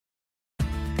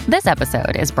This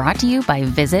episode is brought to you by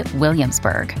Visit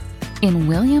Williamsburg. In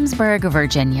Williamsburg,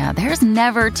 Virginia, there's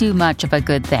never too much of a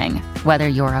good thing. Whether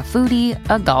you're a foodie,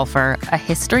 a golfer, a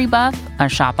history buff, a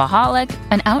shopaholic,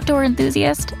 an outdoor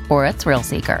enthusiast, or a thrill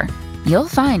seeker, you'll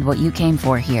find what you came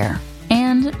for here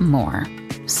and more.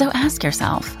 So ask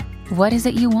yourself, what is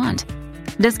it you want?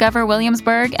 Discover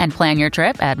Williamsburg and plan your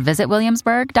trip at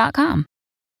visitwilliamsburg.com.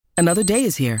 Another day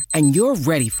is here, and you're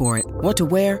ready for it. What to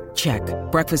wear? Check.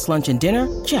 Breakfast, lunch, and dinner?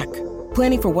 Check.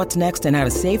 Planning for what's next and how to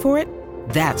save for it?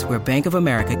 That's where Bank of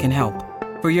America can help.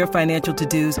 For your financial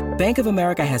to-dos, Bank of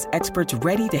America has experts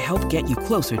ready to help get you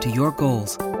closer to your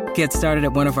goals. Get started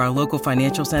at one of our local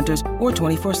financial centers or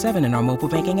 24/7 in our mobile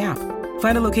banking app.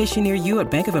 Find a location near you at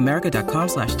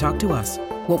bankofamerica.com/talktous.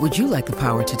 What would you like the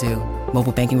power to do?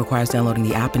 Mobile banking requires downloading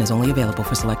the app and is only available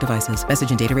for select devices.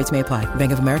 Message and data rates may apply.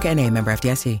 Bank of America N.A., member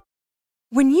FDIC.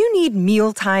 When you need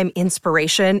mealtime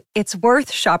inspiration, it's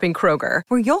worth shopping Kroger,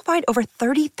 where you'll find over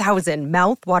 30,000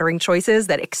 mouth-watering choices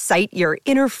that excite your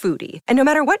inner foodie. And no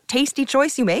matter what tasty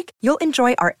choice you make, you'll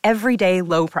enjoy our everyday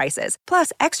low prices,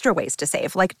 plus extra ways to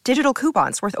save, like digital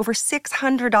coupons worth over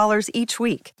 $600 each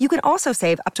week. You can also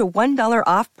save up to $1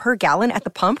 off per gallon at the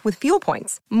pump with fuel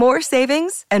points. More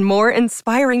savings and more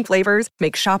inspiring flavors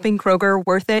make shopping Kroger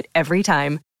worth it every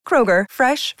time. Kroger,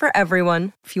 fresh for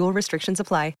everyone. Fuel restrictions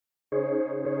apply.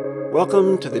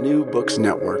 Welcome to the New Books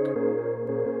Network.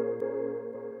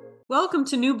 Welcome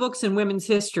to New Books in Women's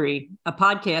History, a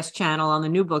podcast channel on the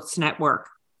New Books Network.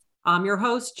 I'm your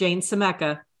host, Jane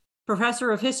Semeka,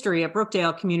 professor of history at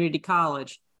Brookdale Community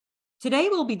College. Today,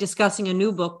 we'll be discussing a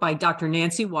new book by Dr.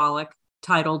 Nancy Wallach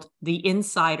titled The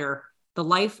Insider, The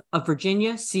Life of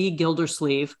Virginia C.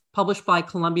 Gildersleeve, published by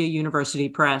Columbia University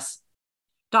Press.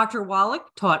 Dr. Wallach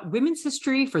taught women's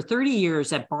history for 30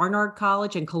 years at Barnard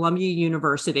College and Columbia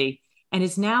University, and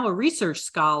is now a research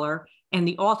scholar and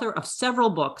the author of several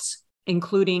books,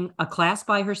 including A Class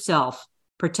by Herself,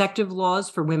 Protective Laws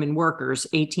for Women Workers,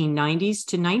 1890s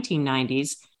to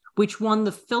 1990s, which won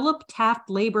the Philip Taft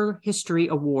Labor History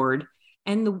Award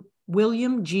and the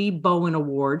William G. Bowen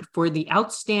Award for the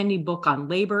Outstanding Book on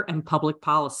Labor and Public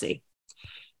Policy.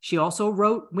 She also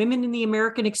wrote Women in the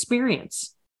American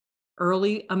Experience,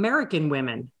 Early American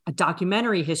Women, a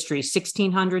documentary history,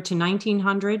 1600 to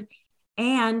 1900,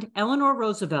 and Eleanor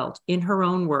Roosevelt in her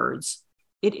own words.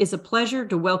 It is a pleasure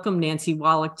to welcome Nancy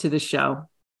Wallach to the show.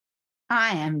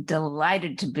 I am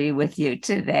delighted to be with you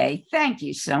today. Thank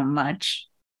you so much.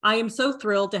 I am so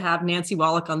thrilled to have Nancy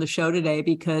Wallach on the show today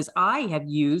because I have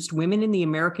used Women in the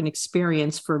American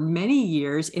Experience for many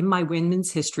years in my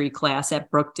women's history class at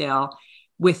Brookdale,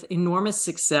 with enormous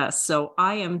success. So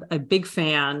I am a big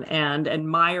fan and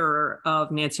admirer of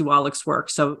Nancy Wallach's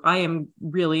work. So I am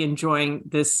really enjoying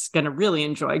this, going to really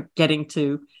enjoy getting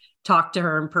to talk to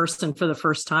her in person for the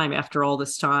first time after all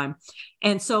this time.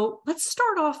 And so let's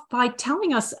start off by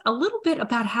telling us a little bit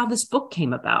about how this book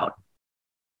came about.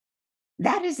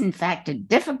 That is, in fact, a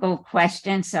difficult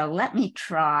question. So let me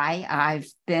try. I've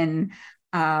been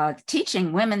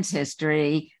teaching women's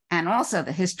history and also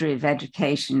the history of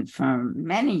education for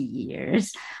many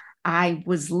years. I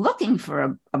was looking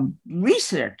for a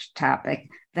research topic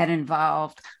that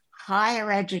involved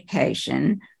higher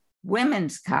education,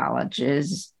 women's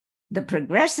colleges, the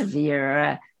progressive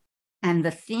era, and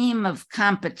the theme of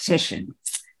competition.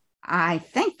 I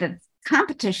think that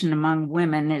competition among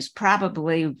women is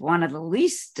probably one of the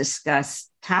least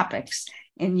discussed topics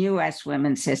in U.S.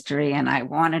 women's history, and I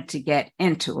wanted to get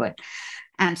into it.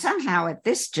 And somehow at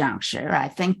this juncture, I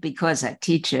think because I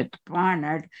teach at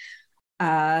Barnard,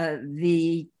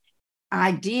 the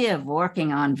idea of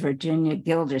working on Virginia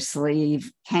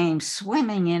Gildersleeve came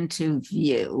swimming into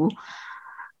view.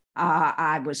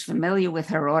 I was familiar with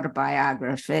her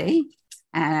autobiography,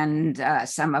 and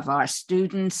some of our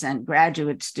students and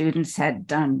graduate students had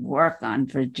done work on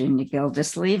Virginia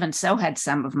Gildersleeve, and so had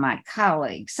some of my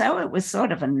colleagues. So it was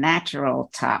sort of a natural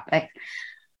topic.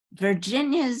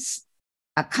 Virginia's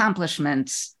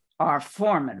accomplishments are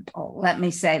formidable. Let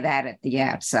me say that at the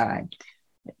outside.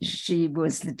 She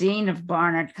was the dean of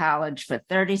Barnard College for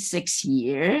 36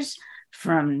 years,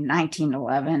 from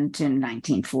 1911 to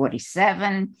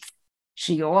 1947.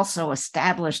 She also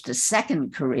established a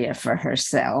second career for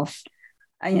herself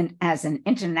as an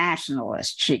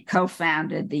internationalist. She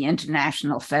co-founded the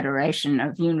International Federation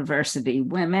of University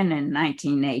Women in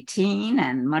 1918,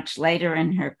 and much later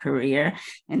in her career,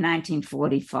 in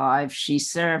 1945, she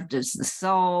served as the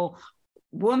sole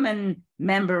woman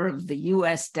member of the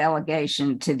U.S.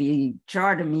 delegation to the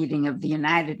Charter Meeting of the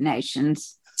United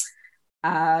Nations.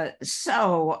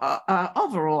 Overall,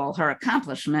 her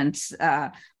accomplishments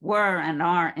were and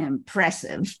are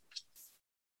impressive.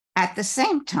 At the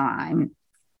same time,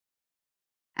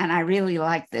 and I really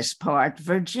like this part,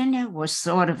 Virginia was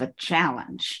sort of a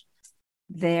challenge.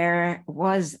 There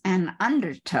was an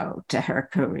undertow to her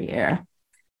career.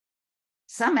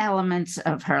 Some elements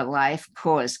of her life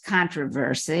caused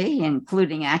controversy,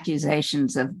 including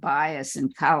accusations of bias in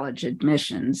college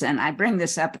admissions. And I bring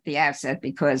this up at the outset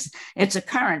because it's a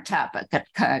current topic,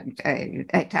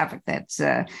 a topic that's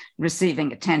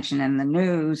receiving attention in the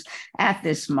news at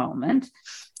this moment.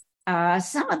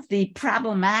 Some of the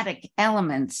problematic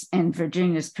elements in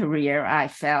Virginia's career, I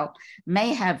felt,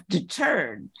 may have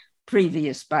deterred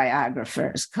previous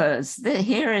biographers, because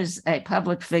here is a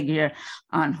public figure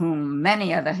on whom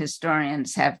many other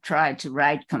historians have tried to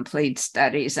write complete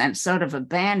studies and sort of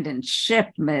abandoned ship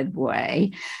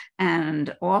midway.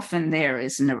 And often there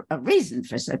isn't a reason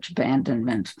for such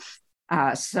abandonment.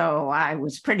 So I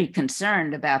was pretty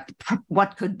concerned about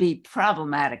what could be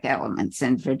problematic elements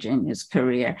in Virginia's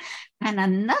career. And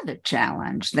another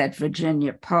challenge that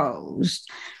Virginia posed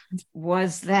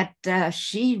was that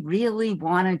she really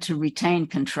wanted to retain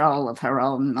control of her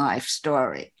own life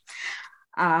story.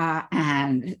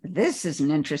 And this is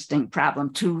an interesting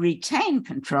problem. To retain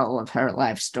control of her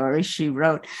life story, she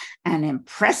wrote an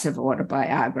impressive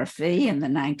autobiography in the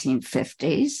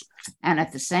 1950s. And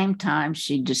at the same time,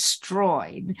 she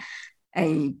destroyed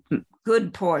a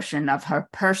good portion of her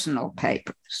personal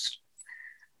papers.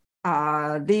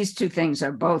 These two things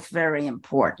are both very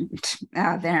important.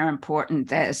 They're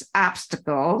important as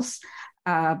obstacles,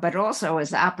 but also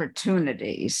as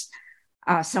opportunities.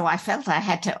 So I felt I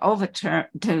had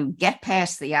to get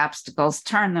past the obstacles,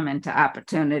 turn them into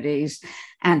opportunities,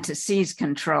 and to seize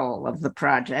control of the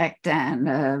project. And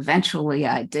eventually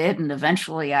I did, and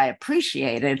eventually I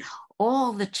appreciated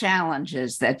all the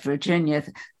challenges that Virginia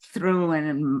threw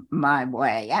in my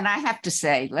way. And I have to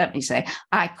say, let me say,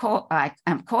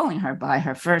 I'm calling her by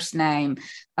her first name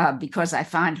because I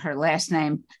find her last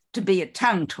name to be a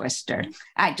tongue twister.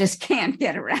 I just can't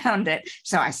get around it.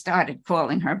 So I started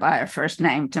calling her by her first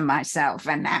name to myself,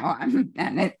 and now I'm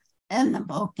in the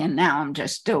book, and now I'm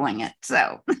just doing it.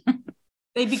 So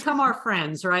they become our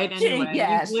friends, right? Anyway,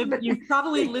 yes. You've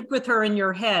probably lived with her in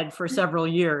your head for several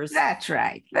years. That's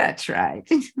right. That's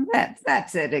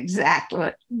it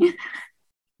exactly.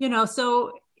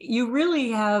 So you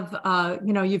really have,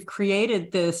 you've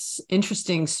created this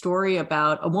interesting story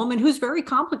about a woman who's very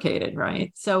complicated,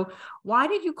 right? So why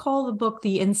did you call the book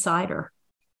The Insider?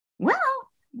 Well,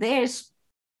 there's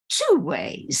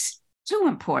two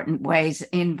important ways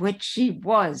in which she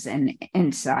was an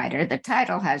insider. The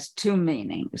title has two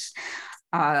meanings.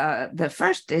 The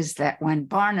first is that when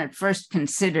Barnard first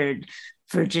considered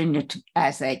Virginia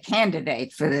as a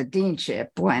candidate for the deanship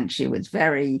when she was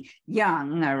very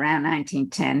young, around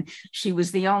 1910, she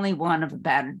was the only one of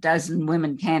about a dozen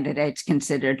women candidates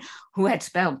considered who had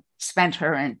spent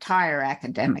her entire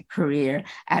academic career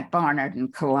at Barnard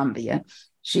and Columbia.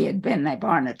 She had been a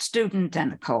Barnard student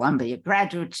and a Columbia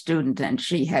graduate student, and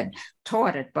she had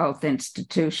taught at both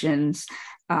institutions.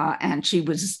 And she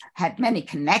had many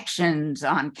connections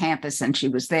on campus, and she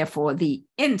was therefore the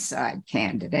inside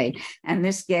candidate. And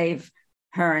this gave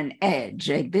her an edge,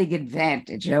 a big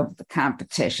advantage over the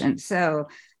competition. So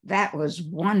that was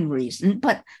one reason.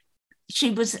 But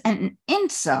she was an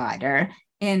insider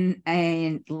in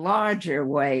a larger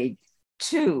way,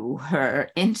 too. Her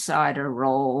insider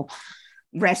role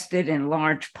rested in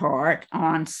large part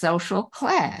on social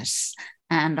class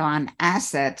and on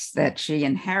assets that she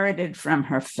inherited from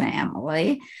her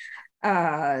family,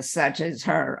 such as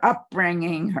her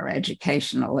upbringing, her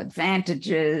educational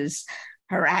advantages,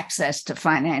 her access to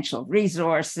financial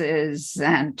resources,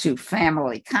 and to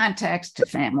family context, to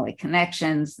family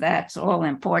connections. That's all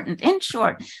important. In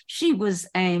short, she was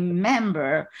a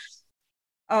member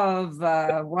of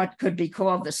what could be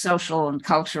called the social and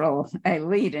cultural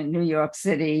elite in New York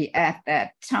City at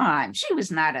that time. She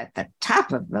was not at the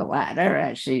top of the ladder,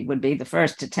 as she would be the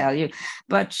first to tell you,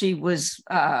 but she was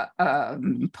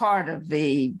part of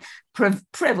the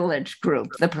privileged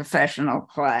group, the professional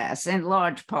class, in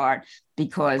large part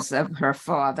because of her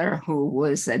father, who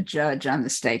was a judge on the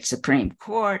state Supreme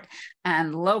Court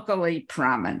and locally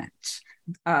prominent.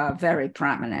 Very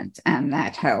prominent, and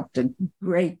that helped a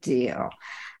great deal.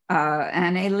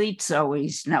 And elites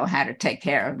always know how to take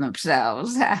care of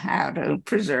themselves, how to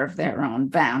preserve their own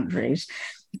boundaries.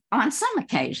 On some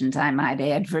occasions, I might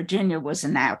add, Virginia was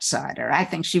an outsider. I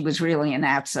think she was really an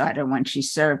outsider when she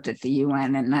served at the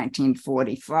UN in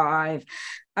 1945.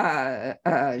 There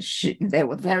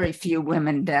were very few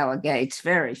women delegates,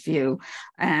 very few,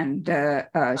 and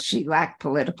she lacked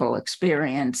political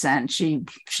experience, and she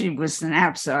was an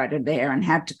outsider there and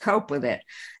had to cope with it.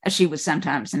 She was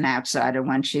sometimes an outsider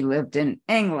when she lived in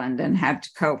England and had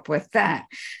to cope with that.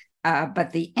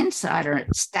 But the insider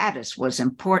status was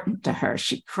important to her.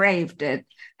 She craved it,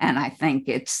 and I think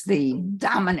it's the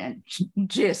dominant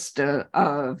gist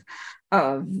of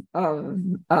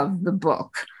the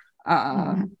book.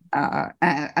 And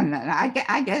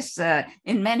I guess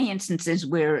in many instances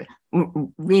we're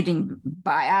reading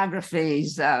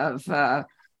biographies of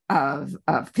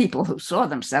people who saw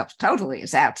themselves totally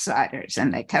as outsiders,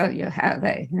 and they tell you how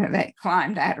they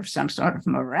climbed out of some sort of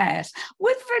morass.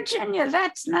 With Virginia,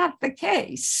 that's not the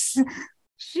case.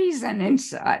 She's an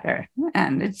insider,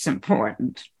 and it's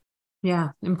important. Yeah,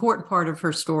 important part of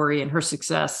her story and her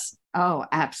success. Oh,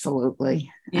 absolutely.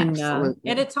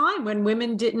 Absolutely. At a time when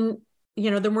women didn't,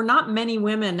 there were not many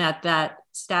women at that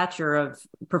stature of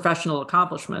professional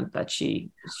accomplishment that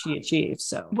she achieved.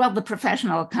 So, well, the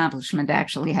professional accomplishment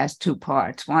actually has two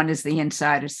parts. One is the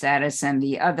insider status, and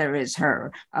the other is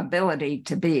her ability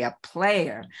to be a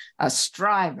player, a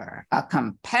striver, a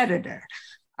competitor.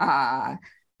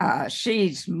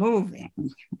 She's moving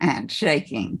and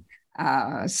shaking.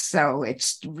 So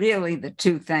it's really the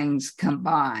two things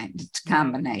combined. It's a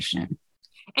combination.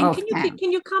 And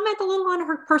can you comment a little on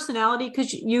her personality?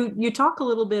 Because you talk a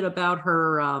little bit about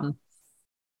her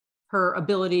her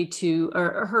ability to,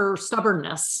 or her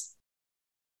stubbornness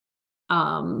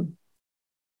as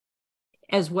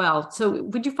well. So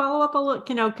would you follow up a little?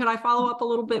 Can I follow up a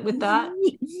little bit with that?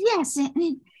 Yes,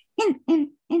 in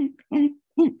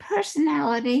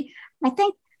personality, I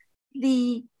think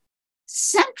the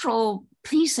central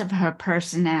piece of her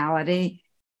personality,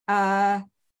 and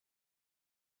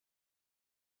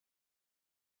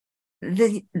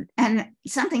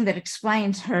something that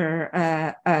explains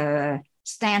her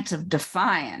stance of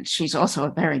defiance. She's also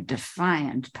a very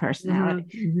defiant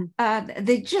personality. Mm-hmm.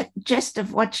 The gist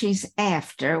of what she's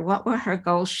after, what were her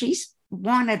goals? She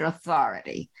wanted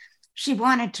authority. She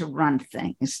wanted to run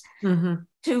things. Mm-hmm.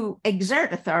 To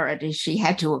exert authority, she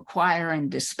had to acquire and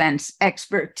dispense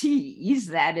expertise.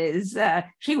 That is,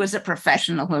 she was a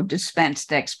professional who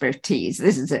dispensed expertise.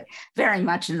 This is very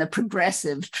much in the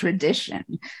progressive tradition.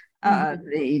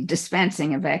 The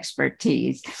dispensing of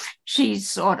expertise. She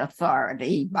sought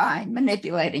authority by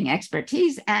manipulating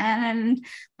expertise and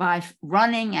by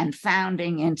running and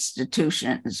founding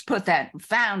institutions. Put that,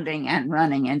 founding and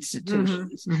running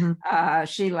institutions. Mm-hmm.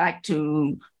 She liked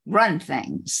to run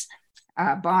things.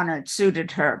 Barnard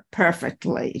suited her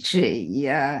perfectly. She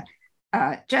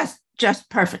just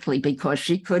perfectly, because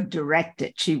she could direct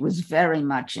it. She was very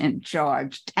much in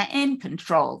charge, in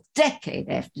control, decade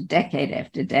after decade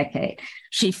after decade.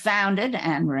 She founded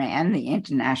and ran the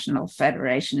International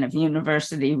Federation of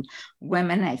University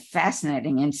Women, a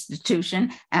fascinating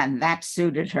institution, and that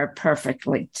suited her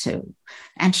perfectly too.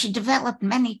 And she developed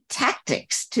many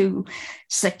tactics to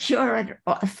secure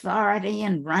authority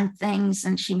and run things,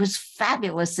 and she was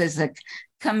fabulous as a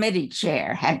committee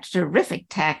chair, had terrific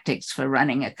tactics for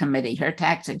running a committee. Her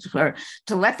tactics were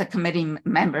to let the committee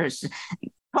members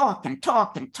talk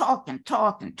themselves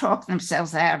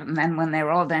out. And then when they were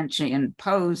all done, she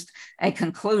imposed a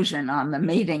conclusion on the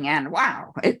meeting, and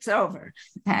wow, it's over.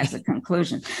 It has a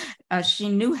conclusion. She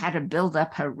knew how to build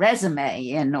up her resume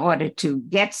in order to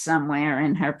get somewhere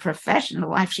in her professional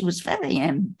life. She was very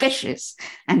ambitious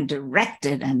and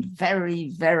directed and very,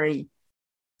 very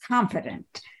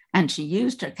competent. And she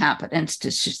used her competence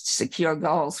to secure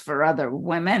goals for other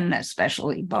women,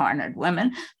 especially Barnard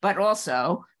women, but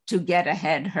also to get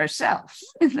ahead herself.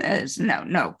 There's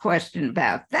no question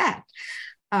about that.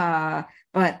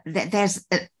 But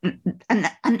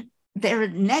there are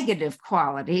negative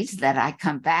qualities that I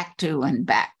come back to,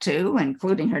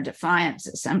 including her defiance,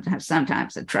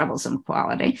 sometimes a troublesome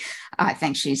quality. I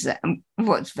think she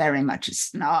was very much a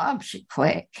snob. She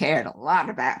cared a lot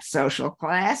about social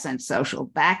class and social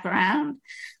background.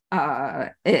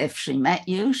 If she met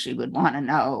you, she would want to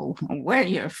know where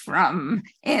you're from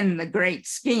in the great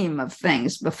scheme of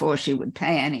things before she would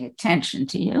pay any attention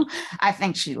to you. I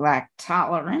think she lacked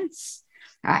tolerance.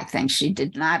 I think she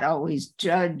did not always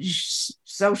judge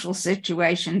social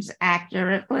situations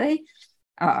accurately.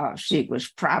 She was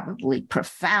probably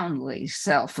profoundly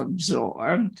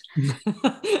self-absorbed,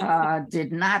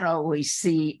 did not always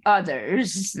see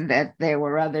others, that there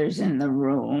were others in the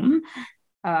room.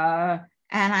 And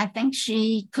I think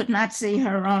she could not see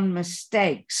her own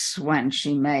mistakes when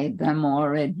she made them,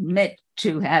 or admit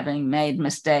to having made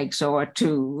mistakes, or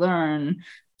to learn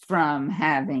from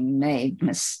having made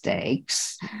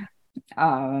mistakes.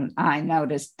 I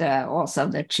noticed also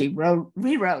that she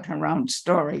rewrote her own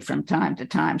story from time to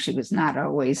time. She was not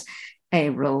always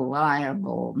a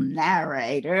reliable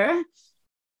narrator.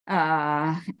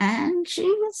 And she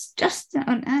was just,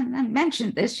 and I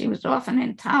mentioned this, she was often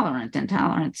intolerant.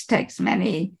 Intolerance takes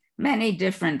many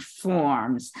different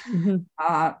forms.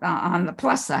 Mm-hmm. On the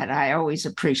plus side, I always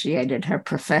appreciated her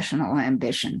professional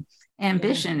ambition.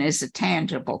 Ambition is a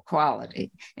tangible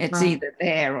quality. It's either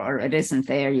there or it isn't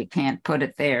there. You can't put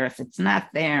it there if it's not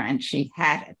there, and she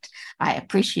had it. I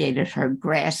appreciated her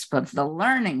grasp of the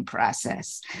learning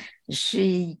process.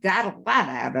 She got a lot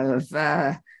out of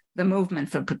the movement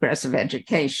for progressive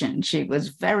education. She was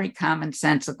very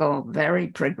commonsensical, very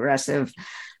progressive.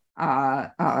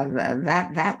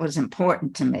 That was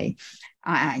important to me.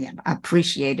 I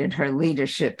appreciated her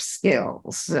leadership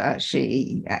skills. That's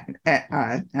it's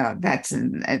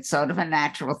sort of a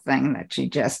natural thing that she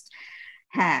just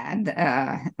had,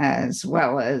 as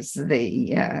well as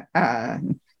the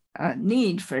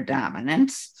need for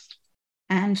dominance.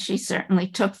 And she certainly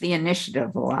took the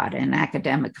initiative a lot in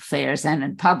academic affairs and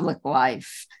in public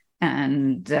life.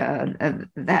 And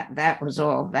that was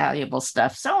all valuable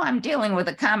stuff. So I'm dealing with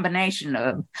a combination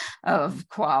of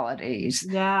qualities,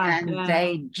 and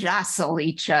they jostle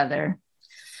each other.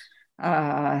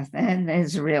 And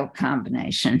there's a real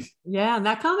combination. Yeah, and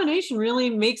that combination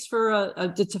really makes for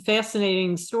it's a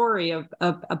fascinating story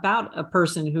about a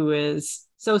person who is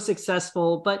so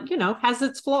successful, but has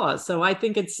its flaws. So I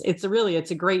think it's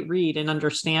a great read in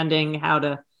understanding how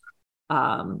to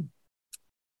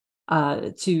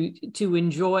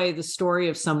enjoy the story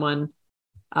of someone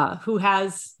who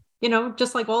has,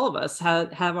 just like all of us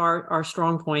have our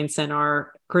strong points and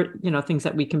our, things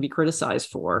that we can be criticized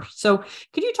for. So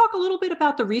could you talk a little bit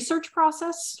about the research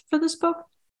process for this book?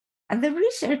 The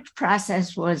research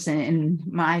process was, in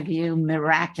my view,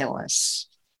 miraculous.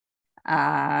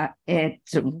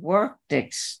 It worked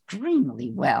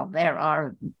extremely well. There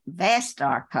are vast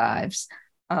archives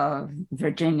of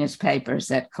Virginia's papers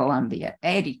at Columbia,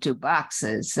 82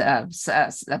 boxes, a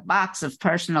box of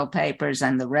personal papers,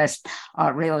 and the rest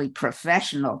are really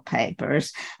professional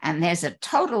papers. And there's a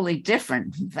totally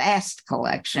different, vast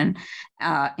collection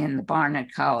in the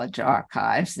Barnard College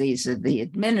archives. These are the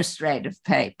administrative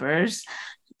papers,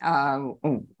 all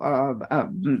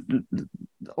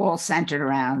centered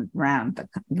around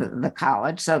the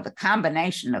college. So the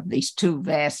combination of these two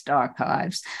vast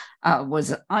archives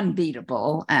was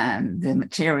unbeatable, and the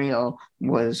material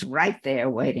was right there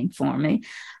waiting for me.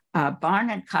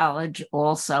 Barnard College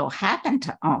also happened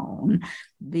to own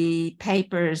the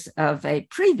papers of a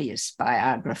previous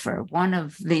biographer, one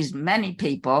of these many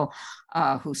people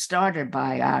who started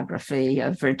biography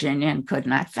of Virginia and could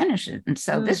not finish it. And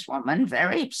so this woman,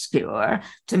 very obscure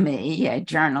to me, a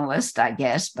journalist, I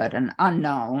guess, but an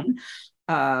unknown,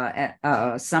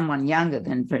 someone younger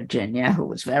than Virginia, who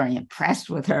was very impressed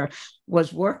with her,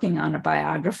 was working on a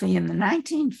biography in the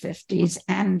 1950s,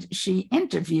 and she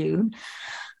interviewed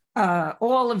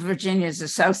all of Virginia's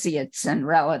associates and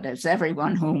relatives,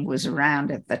 everyone whom was around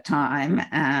at the time,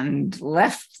 and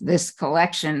left this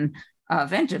collection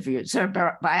of interviews.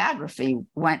 Her biography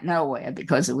went nowhere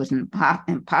because it was an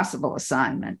impossible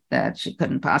assignment, that she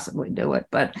couldn't possibly do it.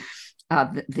 But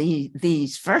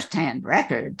these firsthand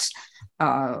records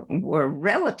were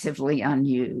relatively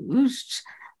unused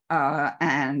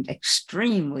and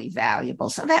extrely valuable.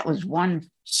 So that was one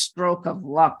stroke of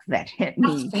luck that hit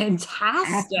me. That's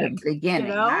fantastic. At the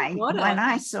beginning. When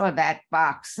I saw that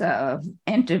box of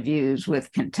interviews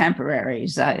with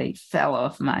contemporaries, I fell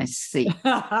off my seat.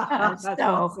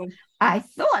 Awesome. I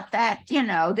thought that,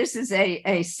 this is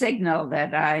a signal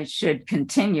that I should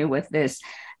continue with this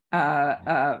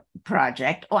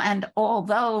project. And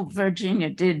although Virginia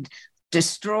did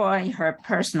destroy her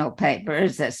personal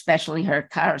papers, especially her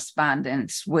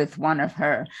correspondence with one of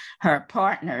her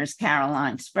partners,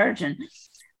 Caroline Spurgeon,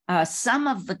 some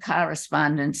of the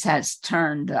correspondence has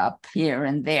turned up here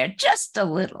and there, just a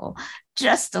little.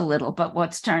 But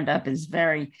what's turned up is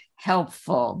very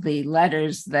helpful. The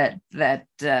letters that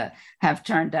have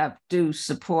turned up do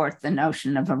support the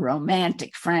notion of a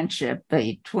romantic friendship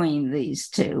between these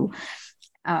two.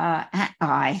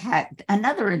 I had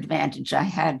another advantage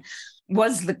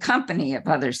was the company of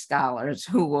other scholars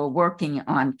who were working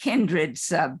on kindred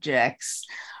subjects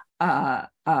at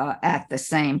the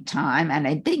same time, and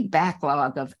a big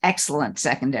backlog of excellent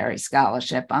secondary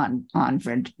scholarship on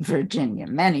Virginia.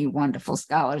 Many wonderful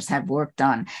scholars have worked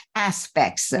on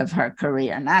aspects of her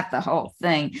career, not the whole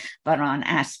thing, but on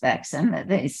aspects, and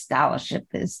the scholarship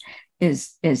is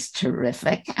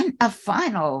terrific. And a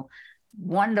final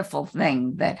wonderful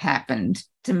thing that happened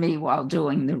to me while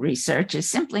doing the research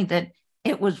is simply that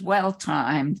it was well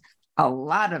timed. A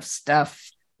lot of stuff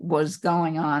was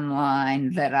going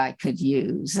online that I could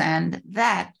use, and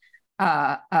that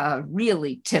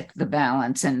really tipped the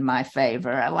balance in my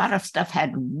favor. A lot of stuff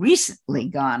had recently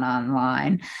gone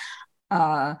online.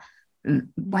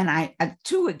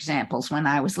 Two examples, when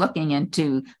I was looking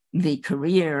into the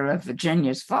career of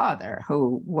Virginia's father,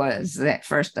 who was at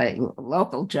first a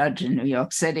local judge in New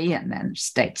York City and then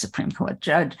state Supreme Court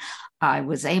judge, I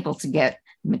was able to get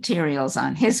materials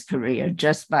on his career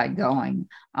just by going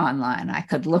online. I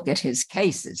could look at his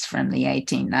cases from the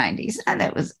 1890s, and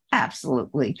it was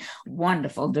absolutely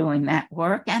wonderful doing that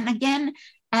work. And again,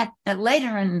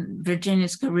 later in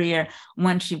Virginia's career,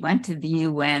 when she went to the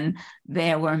UN,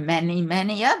 there were many,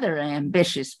 many other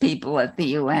ambitious people at the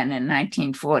UN in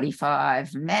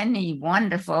 1945, many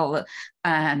wonderful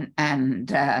and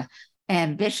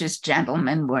ambitious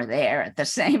gentlemen were there at the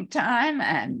same time,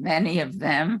 and many of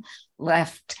them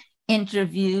left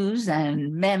interviews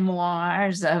and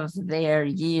memoirs of their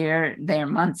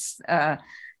months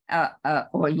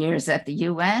or years at the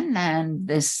UN, and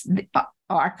the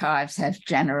archives have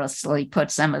generously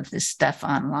put some of this stuff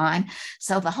online.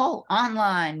 So the whole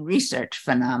online research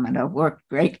phenomena worked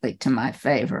greatly to my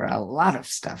favor. A lot of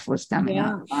stuff was coming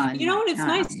online. And it's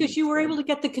nice because you were able to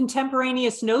get the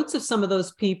contemporaneous notes of some of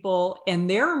those people and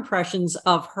their impressions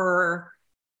of her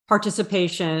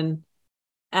participation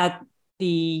at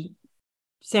the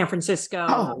San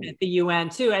Francisco, at the UN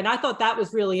too. And I thought that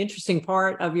was really interesting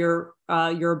part of your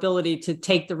ability to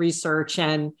take the research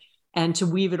and to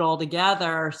weave it all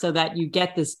together so that you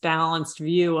get this balanced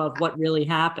view of what really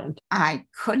happened. I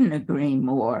couldn't agree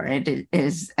more. It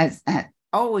is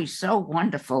always so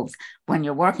wonderful when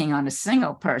you're working on a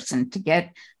single person to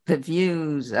get the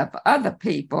views of other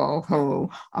people who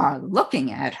are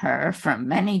looking at her from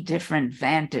many different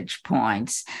vantage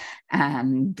points.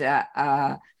 And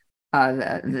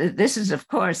this is, of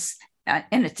course,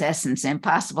 in its essence,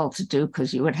 impossible to do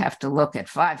because you would have to look at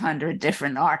 500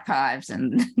 different archives,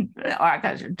 and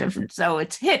archives are different. So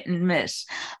it's hit and miss.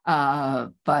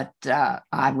 But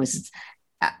I was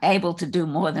able to do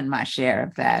more than my share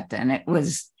of that, and it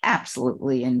was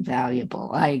absolutely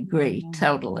invaluable. I agree,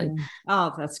 totally.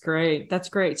 Oh, that's great. That's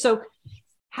great. So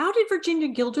how did Virginia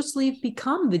Gildersleeve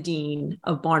become the dean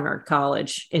of Barnard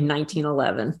College in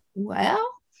 1911? Well,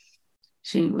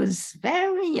 she was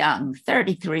very young,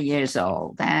 33 years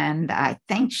old, and I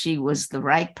think she was the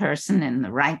right person in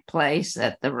the right place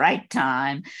at the right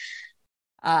time,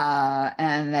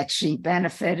 and that she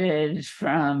benefited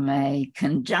from a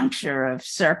conjuncture of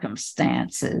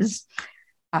circumstances.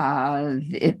 The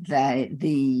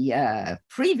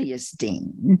previous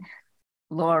dean,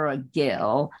 Laura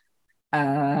Gill,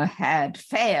 had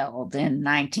failed in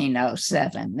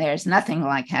 1907. There's nothing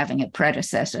like having a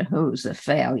predecessor who's a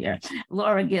failure.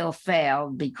 Laura Gill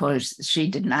failed because she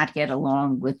did not get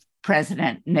along with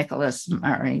President Nicholas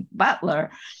Murray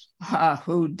Butler,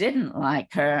 who didn't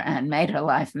like her and made her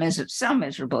life so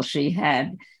miserable she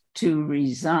had to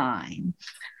resign.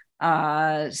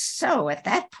 So at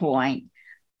that point,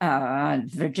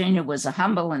 Virginia was a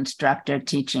humble instructor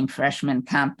teaching freshman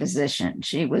composition.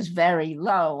 She was very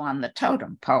low on the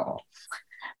totem pole.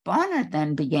 Barnard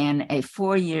then began a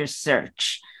 4-year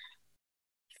search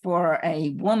for a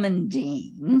woman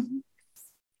dean.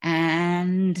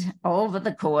 And over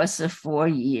the course of 4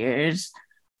 years,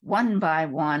 one by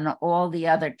one, all the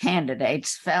other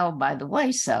candidates fell by the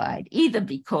wayside, either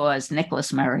because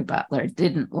Nicholas Murray Butler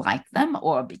didn't like them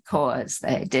or because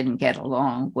they didn't get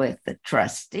along with the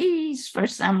trustees for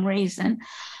some reason,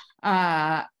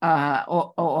 or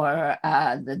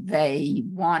they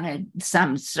wanted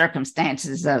some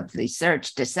circumstances of the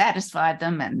search to satisfy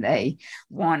them and they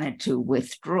wanted to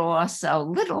withdraw. So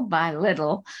little by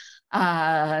little,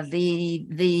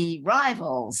 the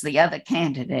rivals, the other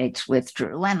candidates,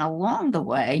 withdrew. And along the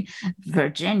way,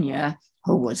 Virginia,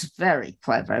 who was very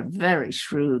clever, very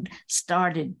shrewd,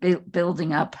 started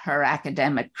building up her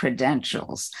academic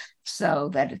credentials so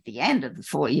that at the end of the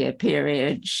 4-year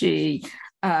period, she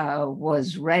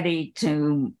was ready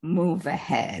to move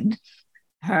ahead.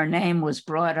 Her name was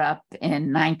brought up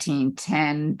in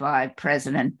 1910 by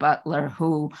President Butler,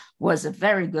 who was a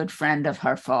very good friend of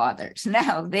her father's.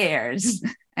 Now there's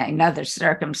another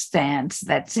circumstance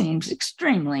that seems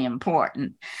extremely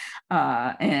important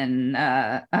in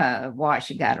why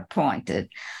she got appointed.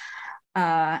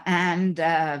 And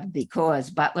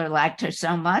because Butler liked her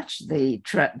so much, the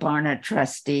Barnard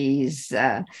trustees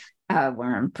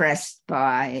were impressed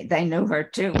they knew her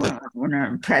too, were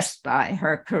impressed by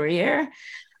her career.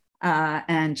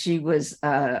 And she was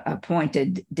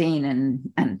appointed dean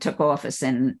and took office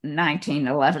in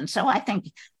 1911. So I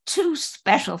think two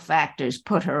special factors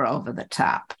put her over the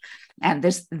top. And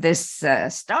this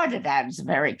started out as a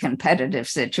very competitive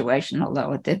situation,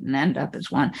 although it didn't end up as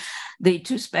one. The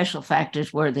two special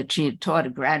factors were that she had taught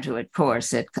a graduate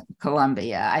course at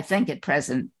Columbia, I think at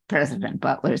President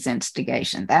Butler's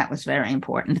instigation. That was very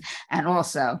important. And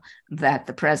also that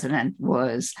the president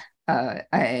was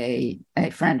a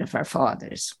friend of her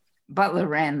father's. Butler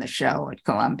ran the show at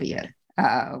Columbia.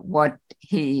 What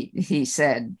he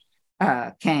said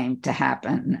came to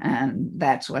happen, and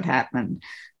that's what happened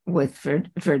with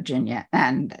Virginia.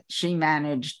 And she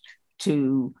managed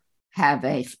to have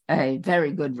a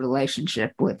very good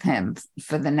relationship with him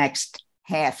for the next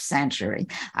half century.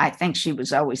 I think she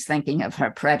was always thinking of her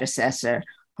predecessor,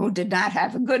 who did not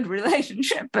have a good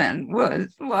relationship and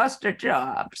lost her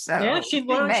job. So yeah, she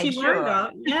learned.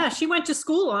 She went to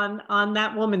school on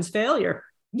that woman's failure.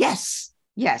 Yes.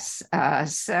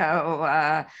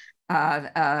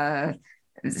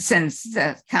 Since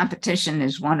the competition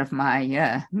is one of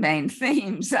my main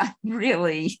themes, I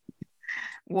really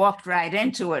walked right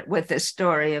into it with the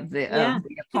story of the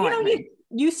appointment.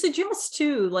 You suggest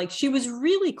too, like she was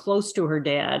really close to her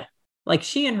dad. Like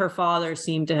she and her father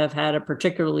seem to have had a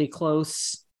particularly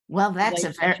close. Well, that's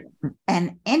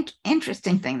an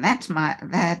interesting thing.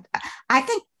 I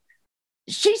think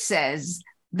she says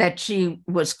that she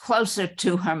was closer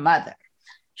to her mother.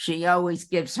 She always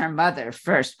gives her mother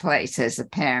first place as a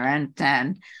parent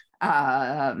and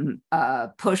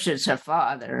pushes her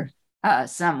father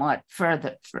somewhat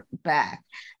further back.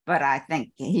 But I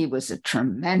think he was a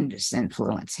tremendous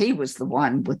influence. He was the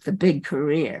one with the big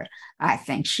career. I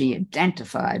think she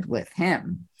identified with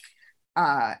him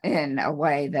in a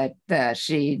way that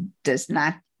she does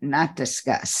not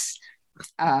discuss.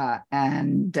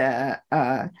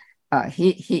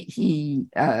 He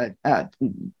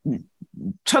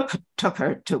took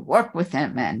her to work with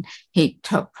him, and he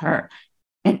took her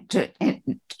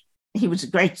he was a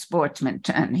great sportsman,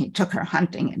 and he took her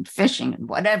hunting and fishing and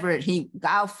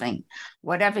golfing,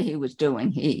 whatever he was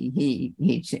doing, he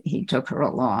took her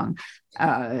along.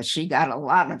 She got a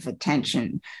lot of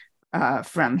attention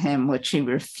from him, which he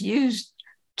refused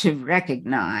to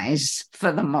recognize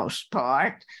for the most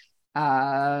part.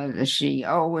 She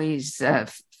always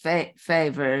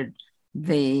favored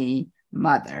the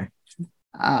mother.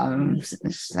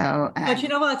 But you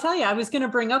know what, I'll tell you, I was going to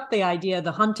bring up the idea of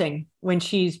the hunting when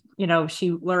she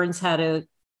learns how to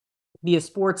be a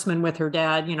sportsman with her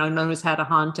dad, knows how to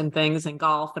hunt and things and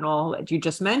golf and all that you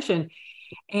just mentioned.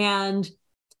 And,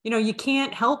 you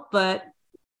can't help but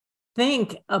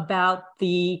think about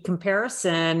the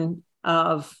comparison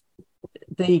of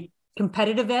the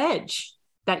competitive edge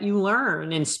that you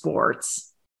learn in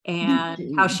sports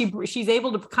and how she's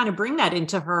able to kind of bring that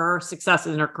into her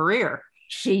successes in her career.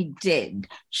 She did.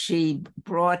 She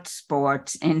brought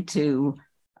sports into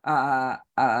her.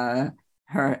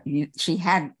 She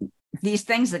had these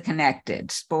things that connected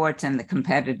sports and the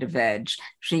competitive edge.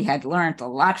 She had learned a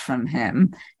lot from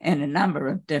him in a number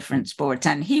of different sports,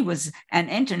 and he was an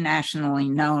internationally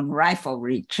known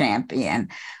riflery champion.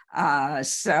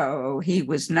 So he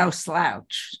was no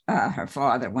slouch, her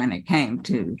father, when it came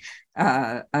to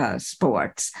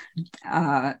sports.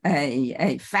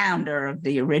 A founder of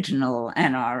the original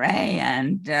NRA,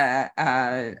 and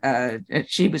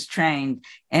she was trained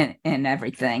in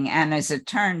everything. And as it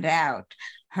turned out,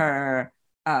 her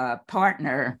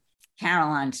partner,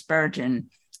 Caroline Spurgeon,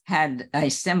 had a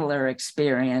similar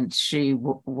experience. She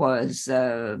and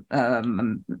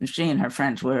her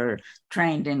friends were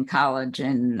trained in college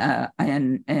in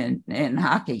hockey.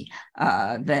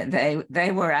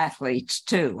 They were athletes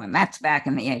too, and that's back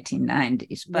in the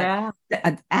 1890s. But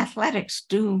athletics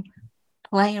do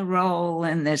play a role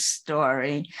in this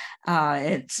story.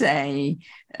 It's a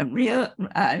real.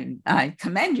 I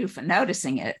commend you for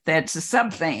noticing it. That's a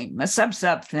sub-theme, a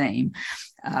sub-theme.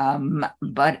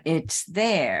 But it's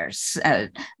there.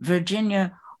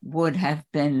 Virginia would have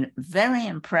been very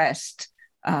impressed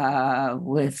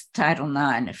with Title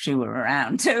IX if she were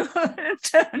around to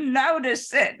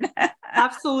notice it.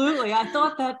 Absolutely. I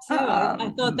thought that too. I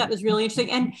thought that was really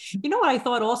interesting. And you know what I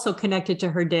thought also connected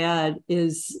to her dad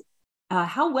is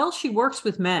how well she works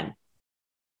with men.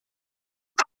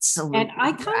 Absolutely. And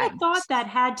I kind of thought that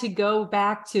had to go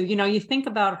back to, you think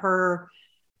about her,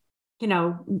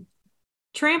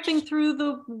 tramping through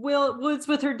the woods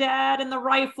with her dad and the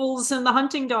rifles and the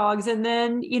hunting dogs. And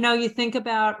then, you think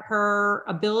about her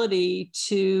ability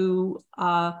to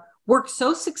work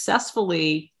so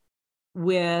successfully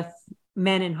with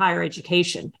men in higher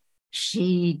education.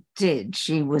 She did.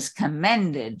 She was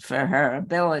commended for her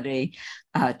ability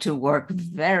to work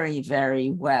very,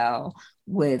 very well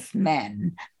with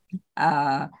men.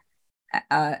 Uh,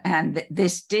 and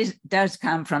this does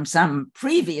come from some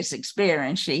previous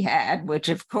experience she had, which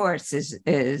of course is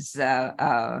with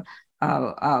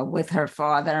her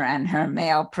father and her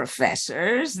male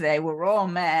professors. They were all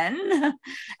men.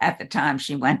 At the time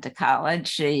she went to college,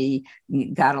 she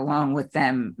got along with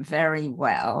them very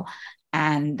well.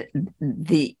 And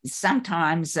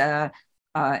sometimes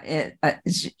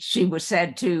she was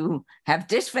said to have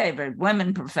disfavored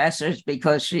women professors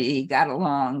because she got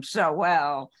along so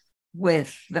well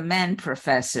with the men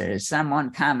professors.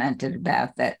 Someone commented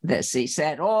about this. He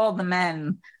said all the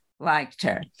men liked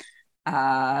her.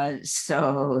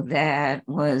 So that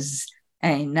was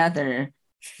another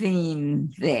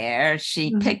theme there.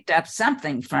 She picked up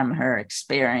something from her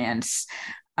experience,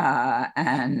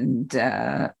 and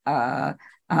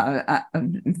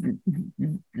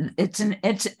it's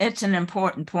an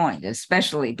important point,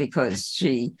 especially because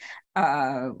she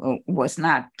was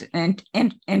not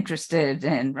interested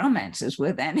in romances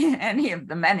with any of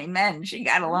the many men she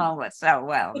got along with so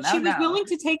well. But she was willing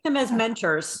to take them as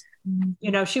mentors. You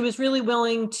know, she was really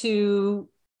willing to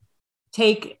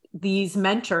take these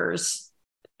mentors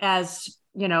as,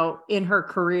 you know, in her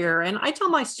career. And I tell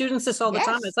my students this all the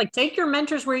time. It's like, take your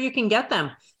mentors where you can get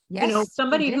them. Yes, you know,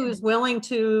 somebody who is willing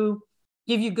to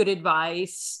give you good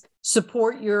advice,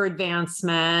 support your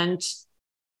advancement,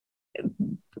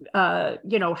 you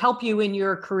know, help you in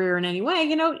your career in any way.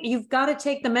 You know, you've got to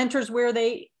take the mentors where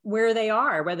they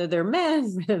are, whether they're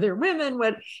men, whether they're women,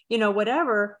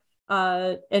 whatever.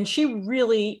 And she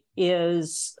really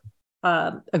is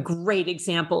a great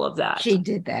example of that. She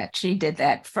did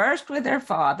that first with her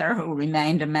father, who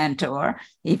remained a mentor,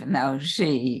 even though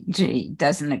she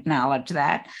doesn't acknowledge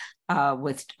that,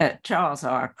 with Charles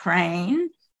R. Crane,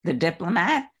 the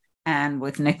diplomat, and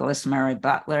with Nicholas Murray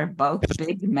Butler, both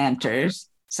big mentors.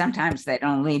 Sometimes they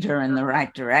don't lead her in the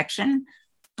right direction,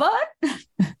 but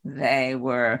they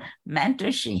were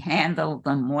mentors. She handled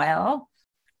them well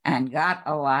and got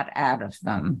a lot out of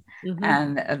them. Mm-hmm.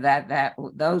 And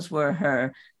those were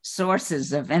her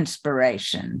sources of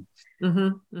inspiration.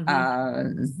 Mm-hmm.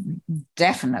 Mm-hmm.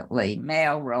 Definitely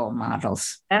male role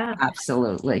models. Yeah.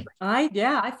 Absolutely.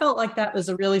 I felt like that was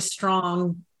a really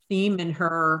strong theme in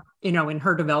her, you know, in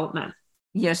her development.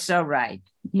 You're so right.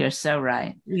 You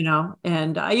know,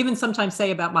 and I even sometimes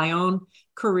say about my own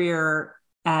career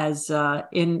as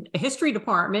in a history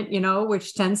department, you know,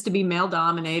 which tends to be male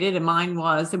dominated. And mine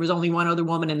there was only one other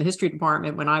woman in the history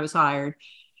department when I was hired.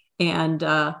 And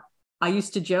I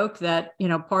used to joke that, you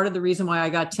know, part of the reason why I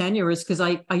got tenure is because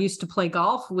I used to play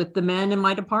golf with the men in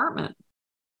my department.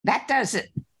 That does it.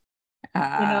 You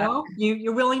know,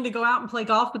 you're willing to go out and play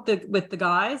golf with the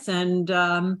guys, and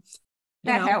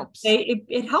that helps.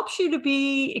 It helps you to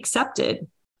be accepted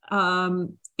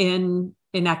in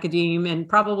academia and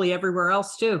probably everywhere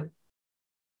else too.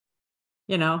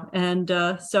 You know, and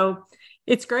so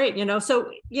it's great. You know, so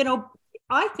you know,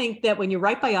 I think that when you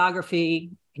write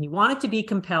biography and you want it to be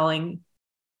compelling,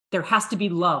 there has to be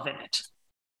love in it.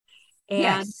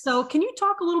 And so, can you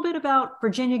talk a little bit about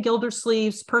Virginia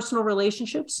Gildersleeve's personal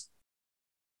relationships?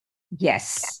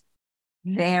 Yes,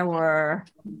 there were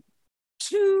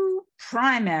two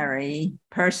primary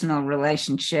personal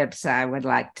relationships I would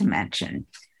like to mention.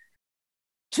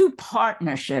 Two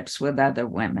partnerships with other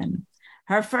women.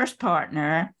 Her first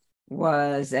partner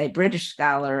was a British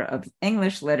scholar of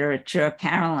English literature,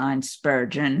 Caroline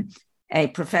Spurgeon, a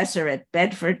professor at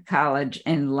Bedford College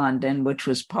in London, which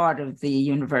was part of the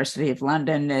University of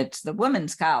London. It's the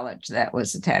women's college that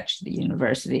was attached to the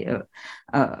University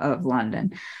of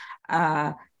London.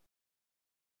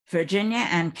 Virginia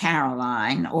and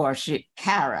Caroline, or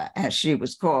Cara, as she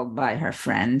was called by her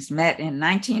friends, met in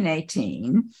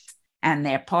 1918, and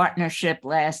their partnership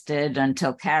lasted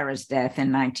until Cara's death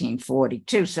in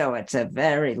 1942. So it's a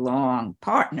very long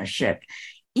partnership.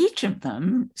 Each of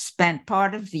them spent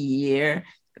part of the year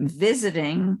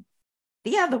visiting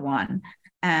the other one.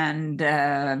 And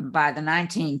by the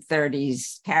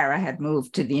 1930s, Cara had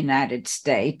moved to the United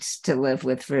States to live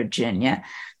with Virginia.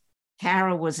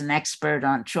 Cara was an expert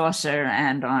on Chaucer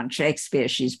and on Shakespeare.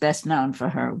 She's best known for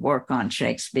her work on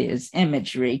Shakespeare's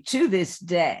imagery to this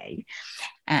day.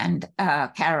 And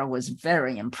Cara was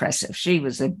very impressive. She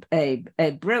was a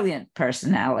brilliant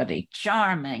personality,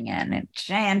 charming and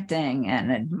enchanting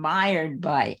and admired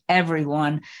by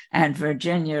everyone. And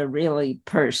Virginia really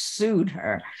pursued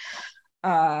her.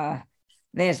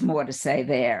 There's more to say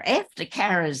there. After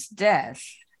Cara's death,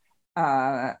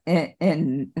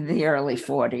 in the early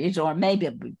 40s, or maybe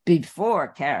before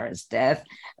Cara's death,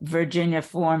 Virginia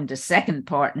formed a second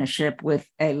partnership with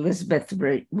Elizabeth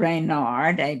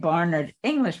Reynard, a Barnard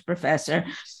English professor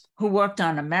who worked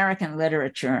on American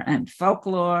literature and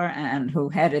folklore, and who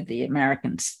headed the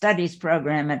American Studies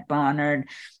program at Barnard,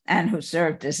 and who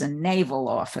served as a naval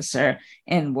officer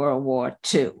in World War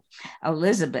II.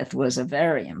 Elizabeth was a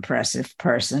very impressive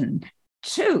person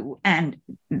too, and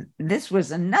this was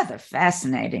another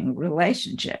fascinating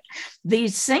relationship.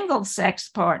 These single-sex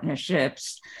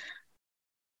partnerships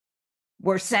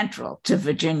were central to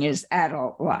Virginia's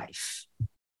adult life.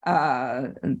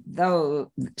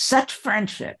 Though such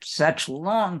friendships, such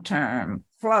long-term,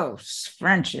 close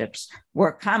friendships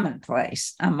were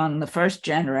commonplace among the first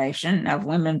generation of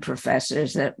women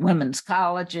professors at women's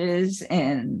colleges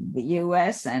in the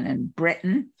US and in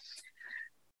Britain,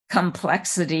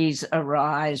 complexities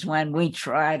arise when we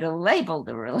try to label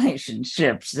the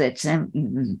relationships. It's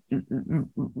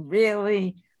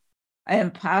really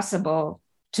impossible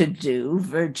to do.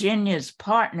 Virginia's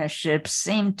partnerships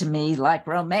seemed to me like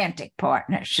romantic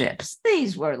partnerships.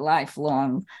 These were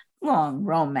long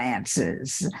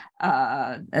romances.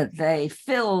 They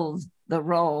filled the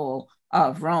role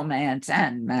of romance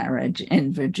and marriage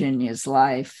in Virginia's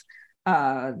life.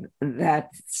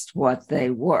 That's what they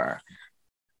were.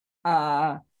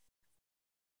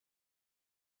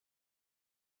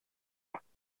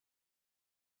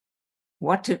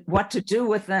 What to do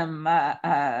with them? More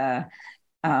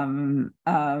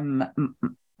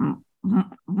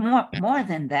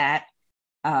than that,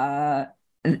 a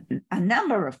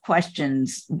number of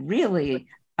questions really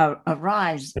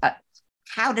arise.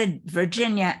 How did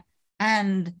Virginia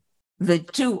and the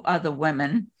two other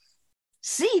women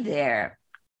see these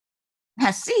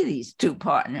two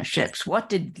partnerships? What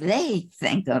did they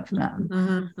think of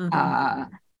them?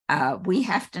 We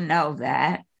have to know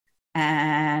that,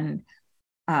 and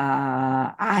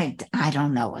I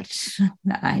don't know it.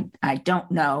 I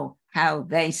don't know how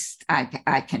they.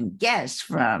 I can guess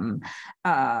from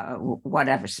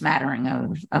whatever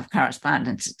smattering of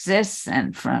correspondence exists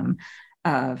and from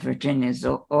Virginia's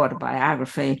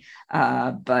autobiography,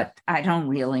 but I don't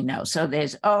really know. So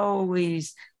there's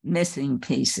always missing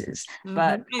pieces.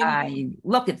 But I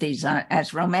look at these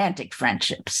as romantic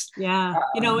friendships. Yeah,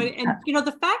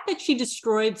 the fact that she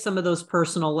destroyed some of those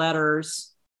personal letters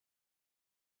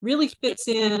really fits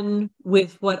in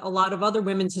with what a lot of other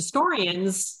women's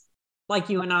historians like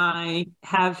you and I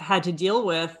have had to deal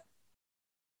with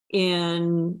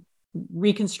in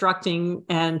reconstructing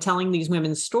and telling these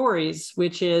women's stories,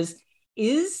 which is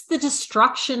the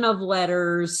destruction of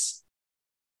letters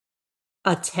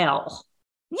a tell?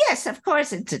 Yes, of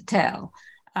course it's a tell.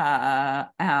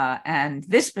 And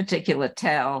this particular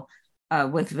tell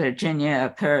with Virginia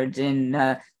occurred in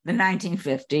the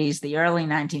 1950s, the early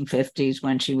 1950s,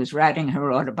 when she was writing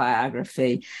her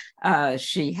autobiography.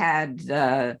 She had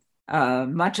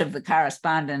much of the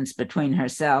correspondence between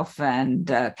herself and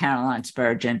Caroline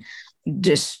Spurgeon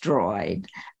destroyed,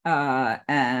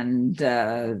 and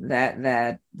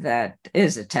that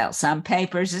is a tell. Some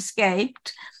papers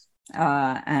escaped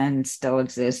and still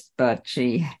exist, but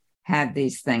she had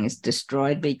these things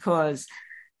destroyed because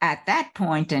at that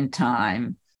point in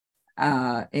time,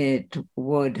 it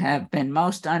would have been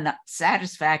most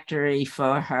unsatisfactory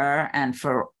for her and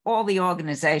for all the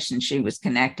organizations she was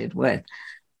connected with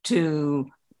to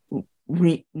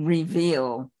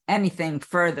reveal anything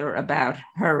further about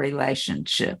her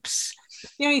relationships.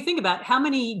 You think about how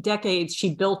many decades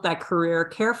she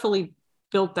carefully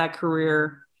built that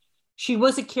career. She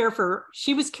was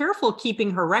careful keeping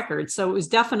her records. So it was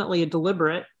definitely a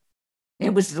deliberate.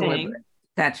 It was deliberate.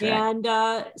 That's right. And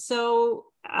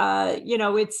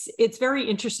it's very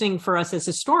interesting for us as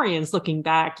historians looking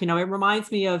back. It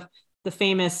reminds me of the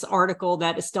famous article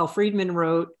that Estelle Friedman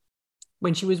wrote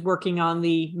when she was working on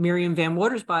the Miriam Van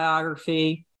Waters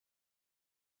biography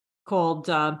called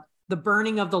The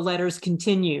Burning of the Letters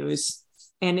Continues.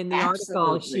 And in the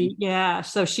article, she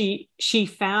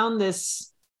found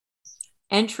this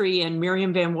entry in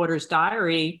Miriam Van Waters'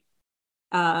 diary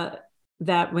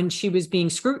that when she was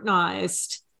being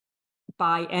scrutinized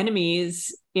by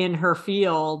enemies in her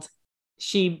field,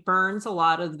 she burns a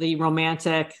lot of the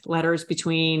romantic letters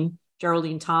between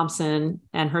Geraldine Thompson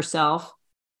and herself.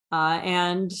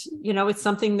 It's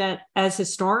something that as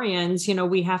historians,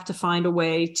 we have to find a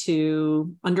way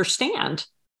to understand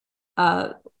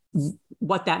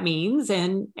what that means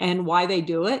and why they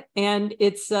do it. And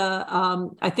it's,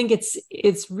 I think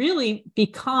it's really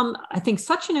become, I think,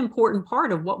 such an important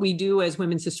part of what we do as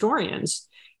women's historians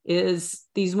is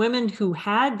these women who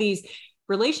had these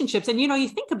relationships. And, you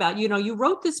think about, you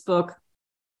wrote this book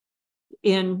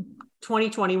in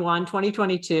 2021,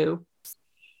 2022,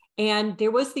 and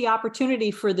there was the opportunity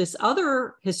for this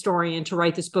other historian to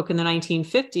write this book in the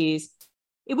 1950s.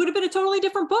 It would have been a totally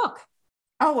different book.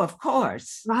 Oh, of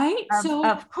course. Right?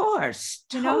 Of course.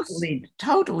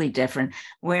 Totally different.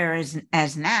 Whereas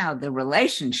as now the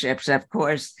relationships, of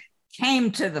course,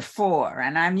 came to the fore,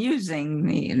 and I'm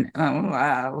using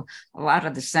a lot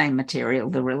of the same material.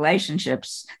 The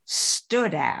relationships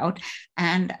stood out,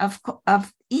 and of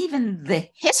even the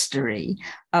history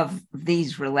of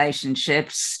these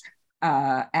relationships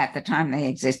at the time they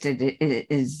existed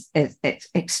is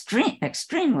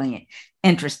extremely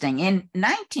interesting. In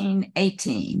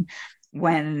 1918,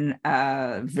 when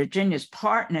Virginia's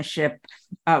partnership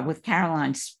with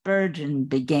Caroline Spurgeon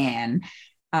began,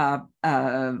 it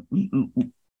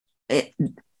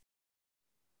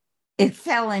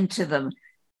fell into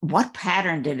what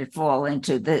pattern did it fall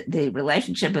into? The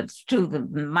relationship of two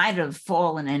might have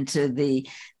fallen into the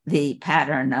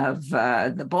pattern of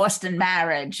the Boston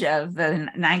marriage of the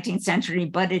 19th century,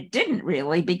 but it didn't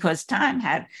really, because time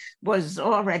was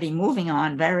already moving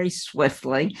on very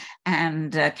swiftly,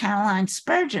 and Caroline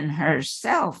Spurgeon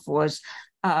herself was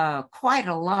quite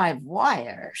a live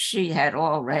wire. She had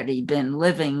already been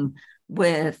living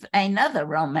with another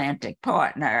romantic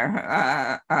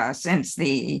partner since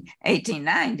the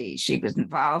 1890s. She was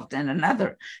involved in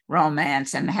another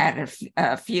romance and had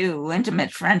a few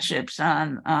intimate friendships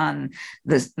on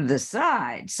the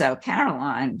side. So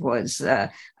Caroline was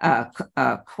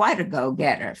quite a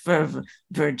go-getter. For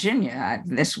Virginia,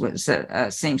 this was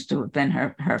seems to have been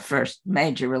her first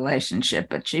major relationship,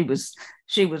 but she was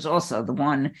also the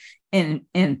one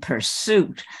in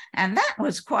pursuit. And that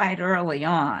was quite early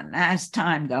on. As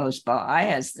time goes by,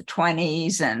 as the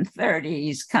 20s and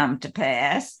 30s come to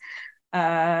pass,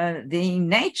 the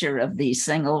nature of these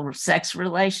single-sex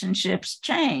relationships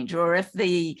change, or if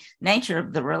the nature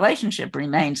of the relationship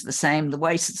remains the same, the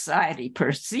way society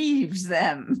perceives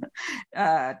them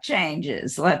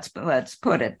changes. Let's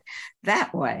put it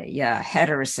that way.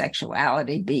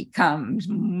 Heterosexuality becomes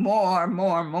more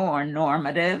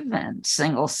normative, and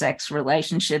single-sex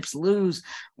relationships lose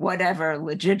whatever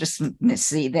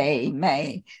legitimacy they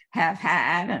may have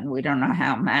had, and we don't know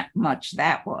how much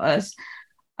that was.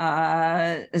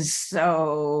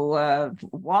 So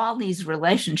while these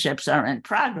relationships are in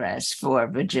progress for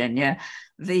Virginia,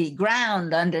 the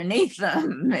ground underneath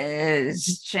them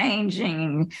is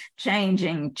changing.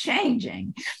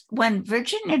 When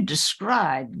Virginia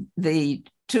described the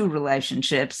two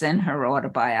relationships in her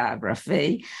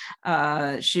autobiography,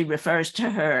 she refers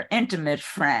to her intimate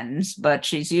friends, but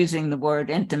she's using the word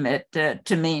intimate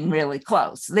to mean really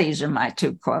close. These are my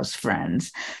two close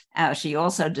friends. She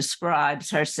also describes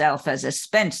herself as a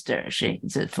spinster.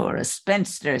 She's for a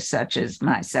spinster such as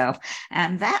myself.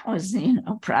 And that was,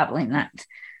 probably not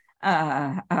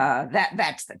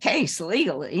that's the case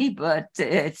legally, but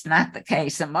it's not the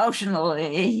case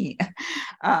emotionally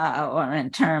or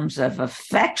in terms of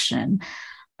affection.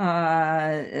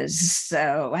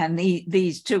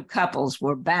 These two couples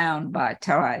were bound by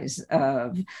ties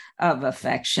of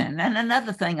affection. And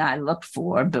another thing I looked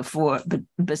for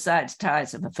besides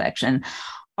ties of affection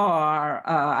are,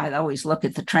 I always look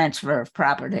at the transfer of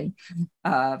property,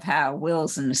 of how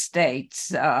wills and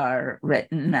estates are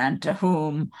written and to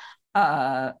whom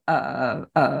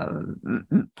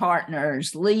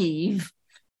partners leave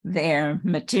their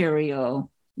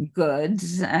material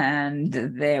goods. And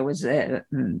there was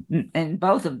in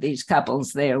both of these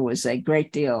couples, there was a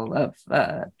great deal of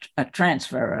a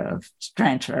transfer of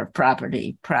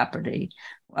property.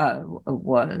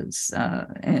 Was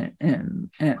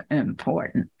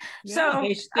important. Yeah, so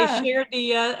they shared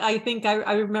the. I think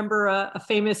I remember a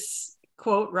famous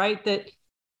quote, right? That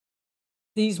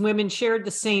these women shared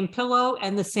the same pillow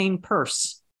and the same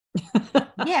purse.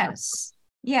 Yes.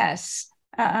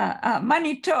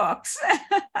 Money talks.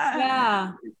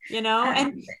 Yeah,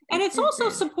 and it's also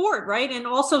support, right? And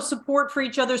also support for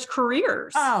each other's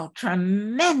careers. Oh,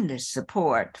 tremendous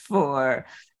support for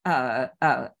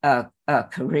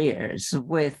careers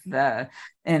in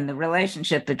the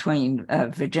relationship between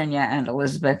Virginia and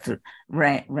Elizabeth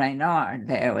Reynard.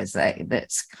 There was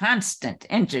this constant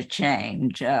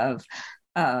interchange of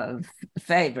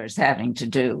favors having to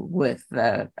do with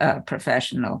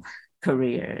professional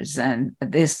careers, and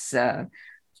this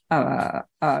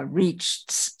reached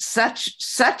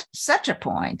such a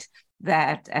point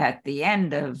that at the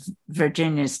end of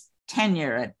Virginia's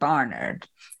tenure at Barnard,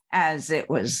 as it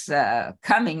was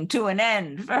coming to an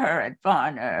end for her at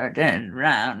Barnard in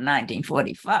around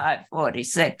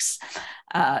 1945-46,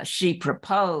 she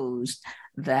proposed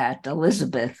that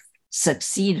Elizabeth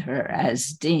succeed her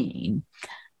as dean.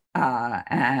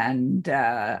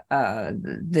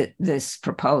 This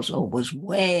proposal was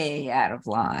way out of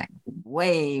line.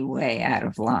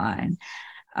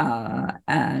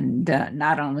 And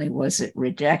not only was it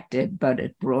rejected, but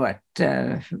it brought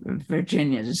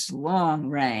Virginia's long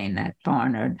reign at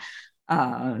Barnard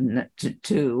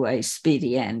to a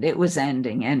speedy end. It was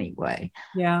ending anyway.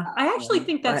 Yeah, I actually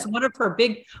think that's one of her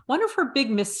big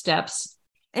missteps.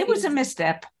 It was a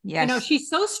misstep. Yes. You know, she's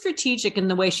so strategic in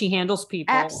the way she handles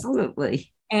people.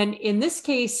 Absolutely. And in this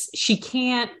case,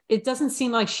 it doesn't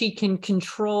seem like she can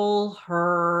control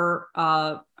her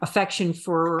affection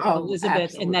for Elizabeth,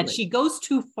 absolutely. And that she goes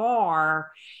too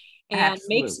far and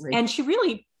she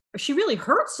really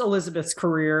hurts Elizabeth's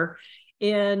career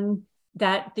in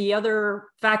that the other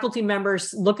faculty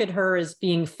members look at her as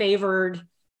being favored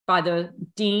by the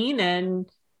dean,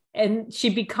 and she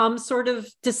becomes sort of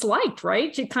disliked,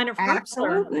 right? She kind of hurts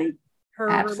her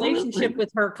relationship with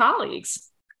her colleagues.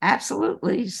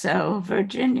 Absolutely. So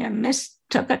Virginia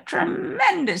took a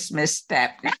tremendous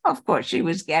misstep. Now, of course, she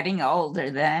was getting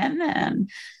older then and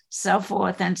so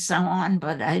forth and so on,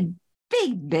 but a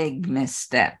big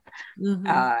misstep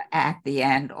at the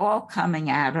end, all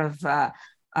coming out of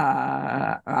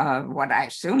what I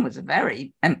assume was a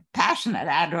very passionate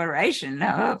adoration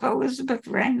of Elizabeth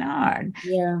Reynard.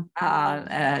 Yeah.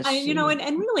 And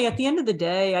really at the end of the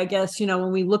day, I guess,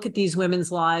 when we look at these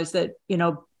women's lives that,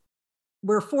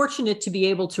 we're fortunate to be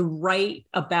able to write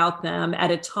about them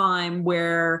at a time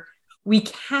where we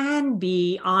can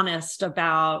be honest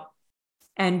about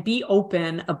and be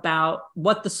open about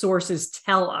what the sources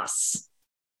tell us.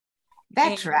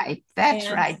 That's right.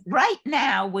 Right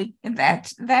now,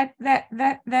 that's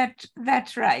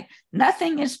right.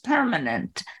 Nothing is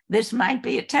permanent. This might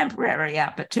be a temporary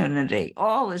opportunity.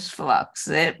 All is flux.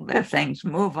 Things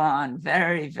move on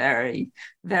very, very,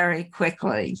 very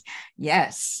quickly.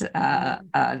 Yes,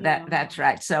 that's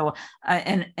right. So,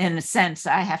 in a sense,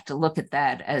 I have to look at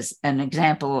that as an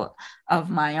example of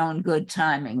my own good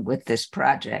timing with this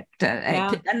project.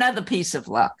 Another piece of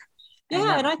luck.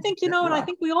 Yeah. And I think, I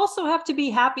think we also have to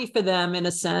be happy for them in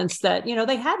a sense that,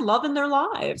 they had love in their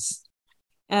lives.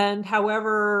 And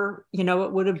however,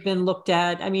 it would have been looked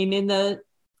at, I mean, after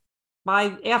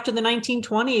the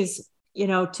 1920s,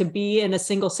 to be in a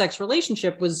single sex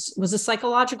relationship was a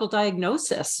psychological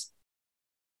diagnosis.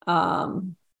 To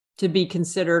be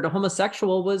considered a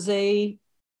homosexual was a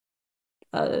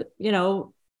mental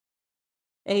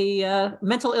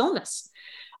illness.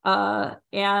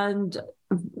 And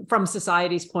from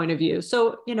society's point of view.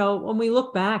 So, when we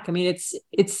look back, I mean,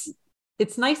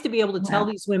 it's nice to be able to tell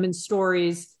these women's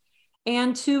stories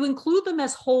and to include them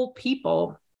as whole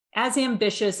people, as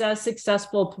ambitious, as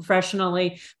successful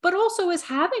professionally, but also as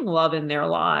having love in their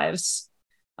lives.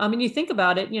 I mean, you think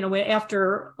about it,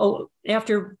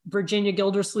 after Virginia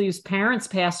Gildersleeve's parents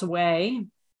pass away,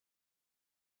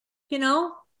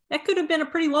 that could have been a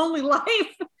pretty lonely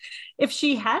life if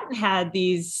she hadn't had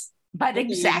these. But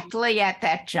exactly at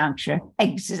that juncture,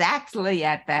 exactly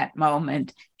at that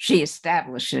moment, she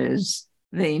establishes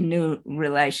the new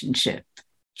relationship.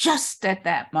 Just at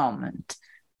that moment.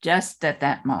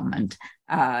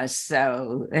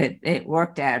 So it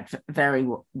worked out very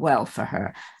well for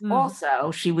her.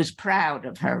 Also, she was proud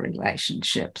of her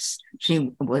relationships.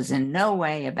 She was in no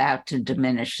way about to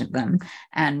diminish them.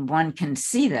 And one can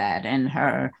see that in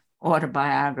her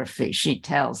autobiography. She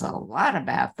tells a lot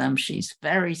about them. She's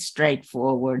very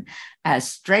straightforward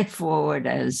as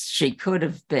she could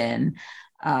have been.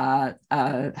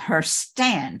 Her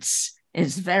stance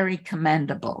is very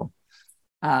commendable.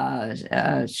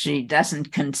 She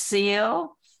doesn't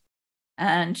conceal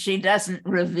and she doesn't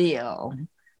reveal.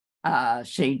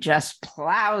 She just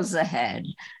plows ahead.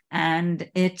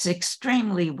 And it's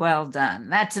extremely well done.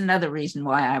 That's another reason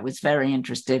why I was very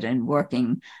interested in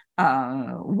working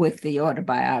with the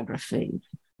autobiography,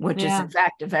 which is in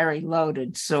fact a very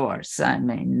loaded source. I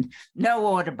mean, no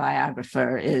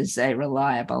autobiographer is a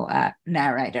reliable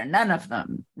narrator, none of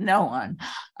them, no one.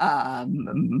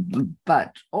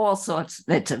 But all sorts,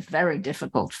 it's a very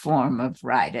difficult form of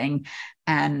writing.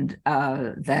 And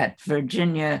that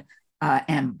Virginia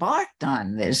embarked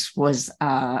on this was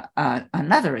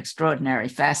another extraordinary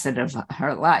facet of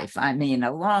her life. I mean,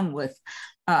 along with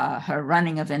her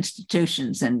running of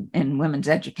institutions in women's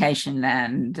education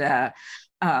and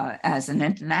as an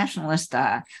internationalist,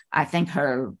 I think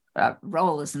her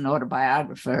role as an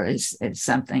autobiographer is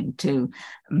something to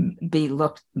be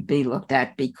looked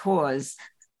at, because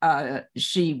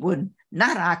she would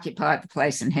not occupy the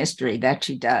place in history that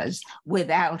she does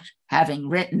without having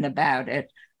written about it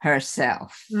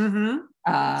herself.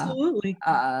 Absolutely.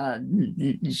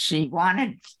 She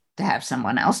wanted to have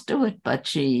someone else do it, but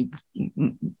she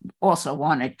also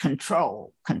wanted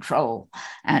control,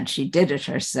 and she did it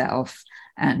herself.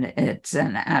 and it's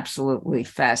an absolutely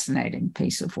fascinating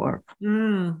piece of work.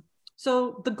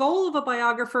 So the goal of a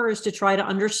biographer is to try to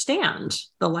understand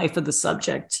the life of the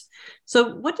subject.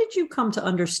 So what did you come to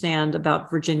understand about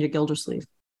Virginia Gildersleeve?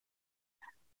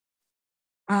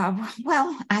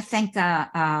 Well, I think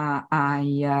I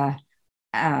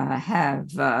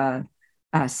have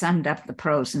summed up the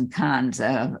pros and cons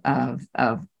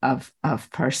of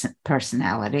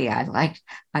personality. I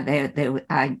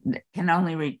can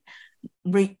only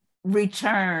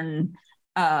return,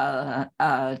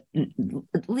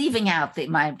 leaving out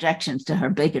my objections to her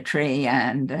bigotry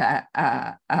and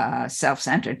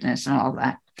self-centeredness and all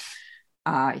that.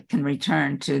 I can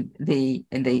return to the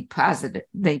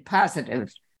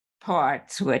positive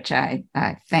parts, which I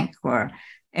think were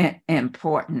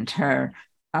important. Her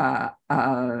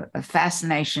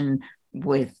fascination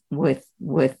with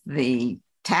the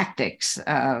tactics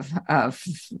of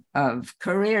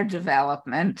career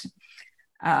development,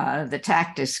 the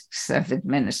tactics of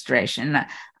administration.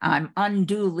 I'm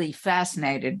unduly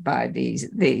fascinated by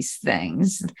these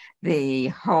things. The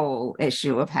whole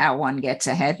issue of how one gets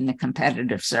ahead in a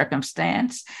competitive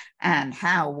circumstance, and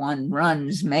how one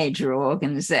runs major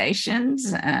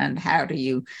organizations, and how do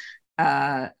you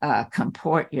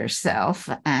comport yourself.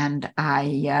 And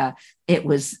I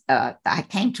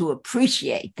came to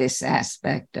appreciate this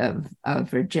aspect of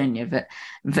Virginia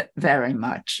very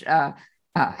much.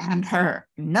 And her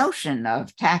notion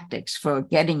of tactics for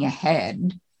getting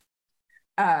ahead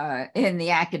in the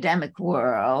academic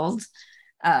world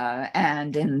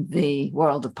and in the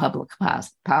world of public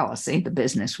policy, the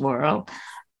business world,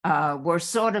 were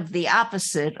sort of the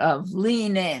opposite of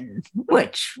lean in,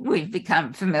 which we've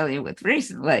become familiar with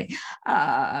recently.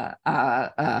 Her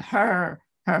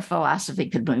philosophy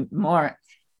could be more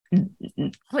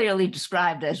clearly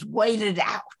described as waited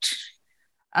out.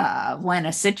 When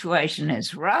a situation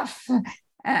is rough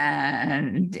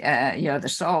and you're the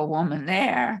sole woman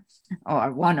there,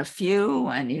 or one of few,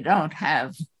 and you don't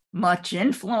have much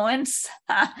influence,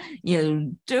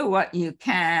 you do what you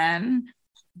can,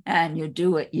 and you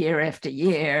do it year after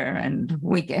year and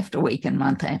week after week and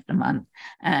month after month,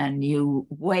 and you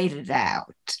wait it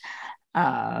out.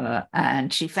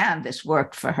 And she found this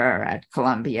worked for her at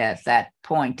Columbia at that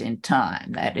point in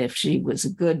time, that if she was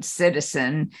a good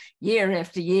citizen year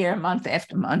after year, month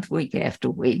after month, week after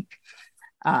week,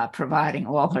 providing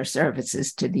all her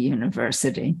services to the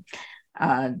university,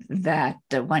 that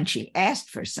when she asked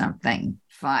for something,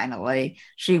 finally,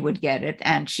 she would get it,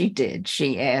 and she did.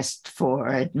 She asked for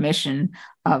admission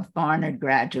of Barnard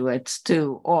graduates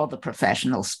to all the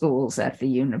professional schools at the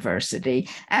university.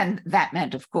 And that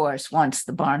meant, of course, once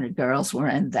the Barnard girls were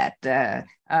in, that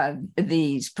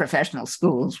these professional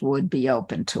schools would be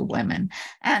open to women.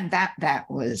 And that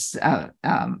was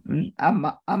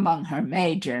among her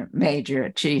major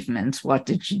achievements. What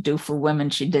did she do for women?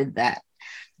 She did that.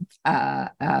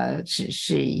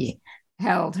 She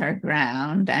held her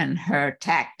ground, and her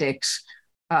tactics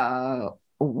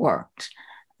worked.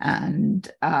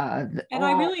 And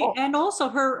also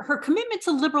her commitment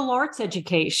to liberal arts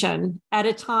education at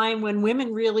a time when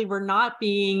women really were not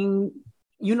being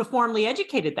uniformly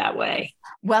educated that way.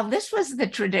 Well, this was the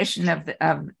tradition of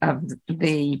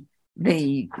the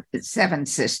Seven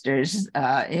Sisters.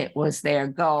 It was their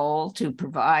goal to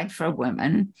provide for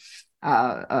women.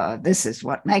 This is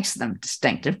what makes them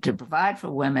distinctive, to provide for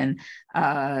women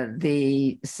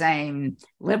the same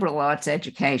liberal arts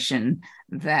education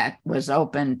that was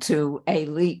open to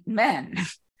elite men.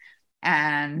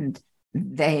 And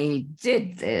they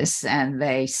did this, and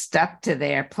they stuck to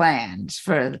their plans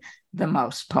for the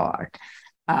most part.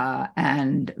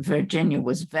 And Virginia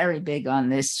was very big on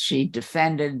this. She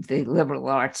defended the liberal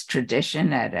arts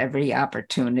tradition at every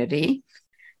opportunity.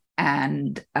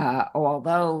 And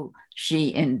although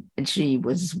she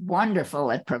was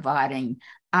wonderful at providing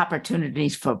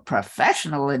opportunities for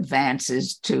professional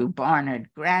advances to Barnard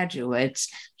graduates,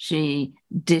 she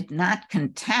did not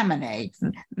contaminate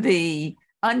the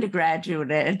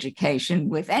undergraduate education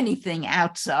with anything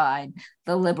outside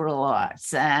the liberal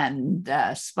arts, and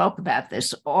spoke about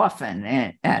this often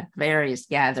at various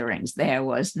gatherings. There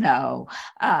was no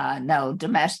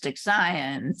domestic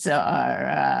science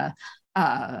or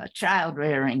child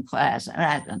rearing class.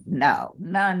 No,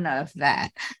 none of that.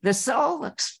 The sole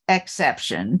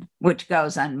exception which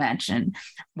goes unmentioned,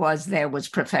 was there was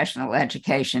professional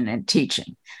education and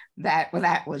teaching.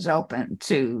 That was open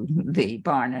to the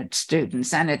Barnard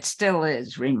students, and it still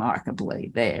is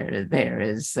remarkably. There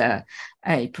is a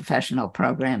professional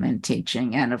program in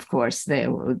teaching, and of course,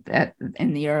 in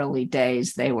the early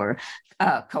days there were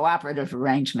cooperative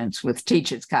arrangements with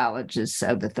teachers' colleges,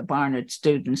 so that the Barnard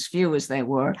students, few as they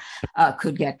were,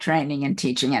 could get training in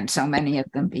teaching, and so many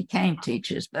of them became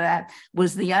teachers. But that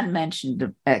was the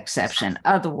unmentioned exception.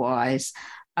 Otherwise,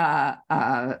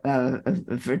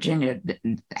 Virginia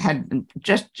had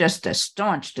just a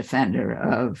staunch defender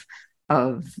of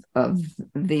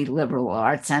the liberal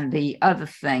arts, and the other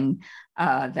thing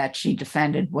that she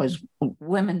defended was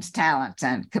women's talents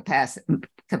and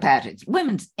capacities,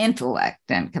 women's intellect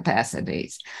and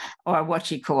capacities, or what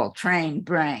she called trained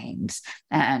brains.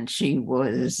 And she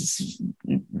was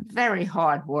very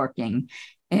hardworking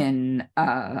in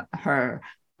her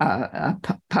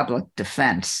public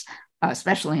defense,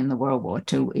 especially in the World War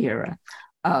II era,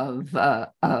 of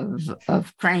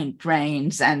trained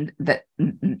brains, and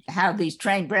how these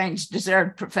trained brains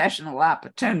deserved professional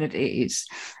opportunities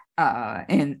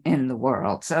in the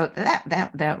world. So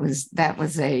that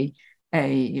was a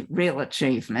real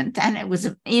achievement, and it was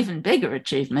an even bigger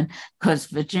achievement because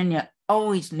Virginia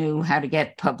always knew how to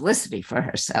get publicity for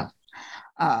herself.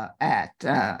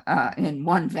 In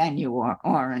one venue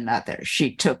or another,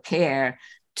 she took care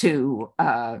to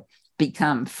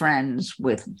become friends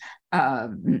with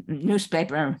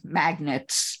newspaper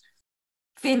magnates,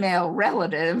 female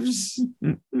relatives,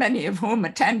 many of whom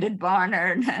attended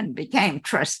Barnard and became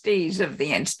trustees of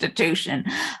the institution,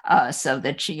 so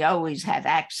that she always had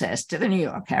access to the New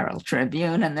York Herald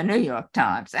Tribune and the New York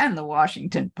Times and the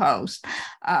Washington Post,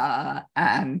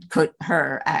 and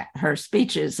her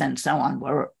speeches and so on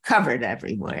were covered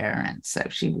everywhere, and so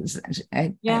she was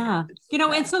and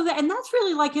so and that's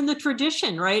really like in the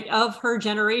tradition, right, of her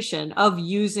generation, of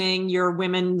using your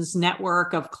women's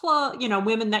network of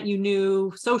women that you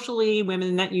knew socially,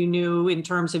 women that you knew in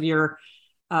terms of your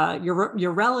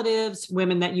relatives,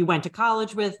 women that you went to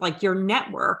college with, like your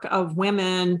network of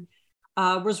women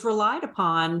was relied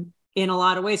upon in a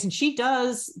lot of ways. And she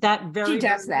does that very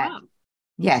well.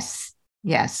 Yes.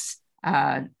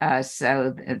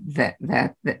 So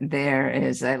that there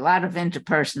is a lot of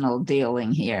interpersonal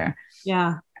dealing here.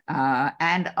 Yeah.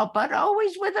 But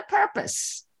always with a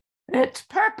purpose. It's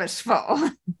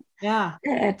purposeful. Yeah.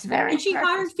 It's very And she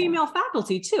purposeful. hired female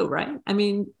faculty too, right? I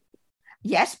mean,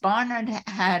 yes, Barnard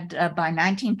had, by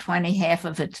 1920, half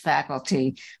of its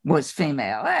faculty was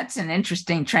female. That's an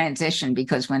interesting transition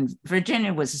because when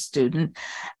Virginia was a student,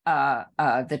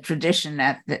 the tradition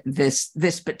at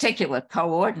this particular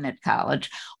coordinate college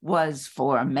was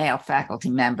for male faculty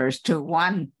members to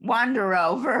wander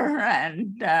over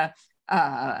and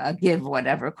give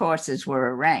whatever courses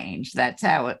were arranged. That's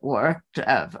how it worked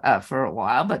for a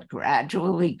while, but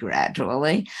gradually,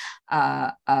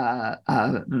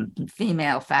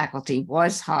 female faculty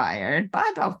was hired by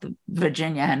both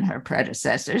Virginia and her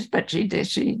predecessors, but she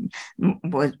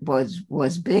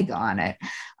was big on it,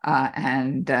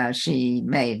 and she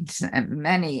made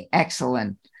many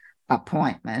excellent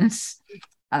appointments.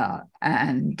 There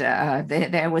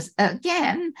was,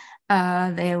 again,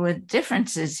 there were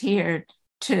differences here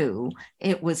too.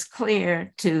 It was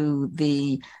clear to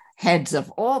the heads of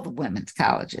all the women's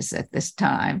colleges at this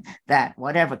time that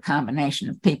whatever combination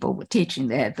of people were teaching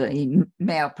there, the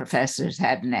male professors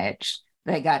had an edge.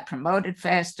 They got promoted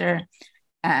faster,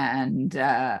 and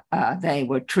they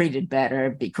were treated better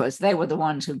because they were the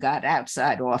ones who got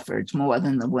outside offers more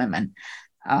than the women.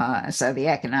 So the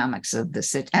economics of the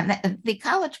city, and the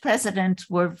college presidents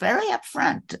were very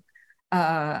upfront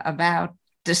about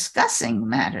discussing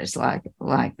matters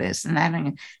like this, and that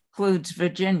includes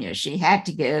Virginia. She had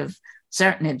to give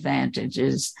certain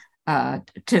advantages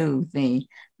to the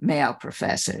male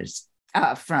professors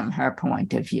from her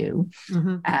point of view,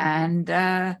 and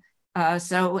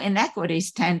so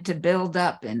inequities tend to build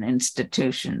up in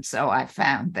institutions. So I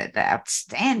found that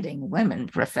outstanding women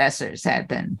professors had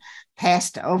been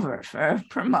passed over for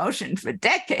promotion for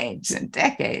decades and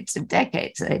decades and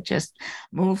decades. They just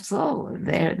moved slowly.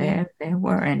 There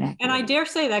were inequities. And I dare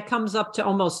say that comes up to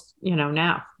almost,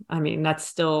 now. I mean, that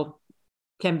still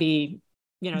can be,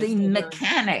 the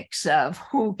mechanics of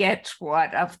who gets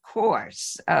what, of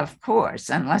course,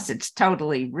 unless it's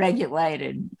totally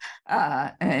regulated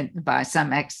by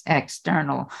some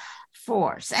external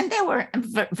force. And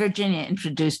Virginia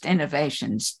introduced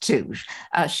innovations too.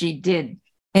 She did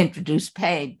introduced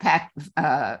paid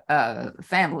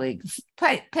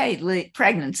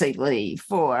pregnancy leave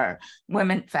for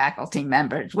women faculty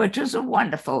members, which was a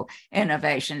wonderful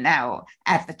innovation. Now,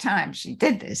 at the time she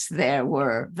did this, there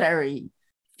were very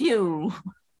few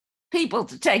people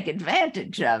to take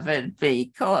advantage of it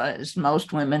because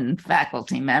most women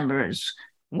faculty members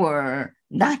were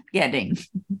not getting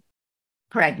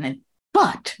pregnant,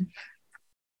 but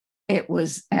it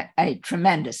was a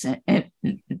tremendously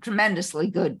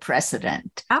good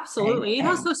precedent. Absolutely.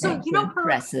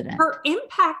 Her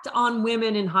impact on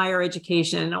women in higher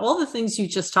education, all the things you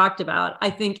just talked about, I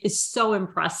think is so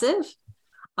impressive.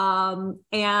 And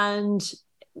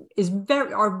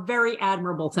are very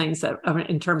admirable things that,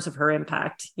 in terms of her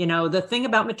impact. The thing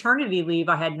about maternity leave,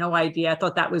 I had no idea. I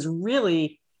thought that was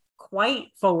really quite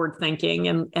forward thinking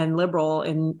and liberal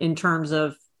in terms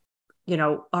of,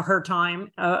 her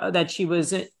time that she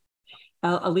was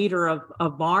a leader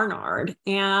of Barnard.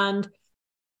 And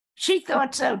she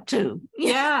thought so too.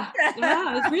 Yeah.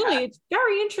 It's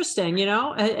very interesting,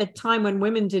 at a time when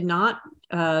women did not,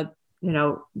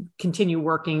 continue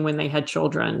working when they had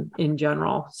children in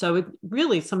general. So it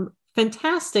really some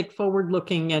fantastic forward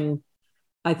looking and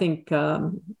I think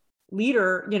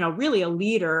leader, really a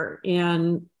leader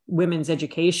in women's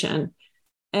education.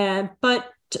 But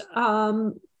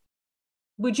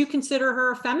would you consider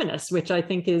her a feminist, which I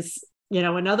think is,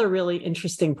 another really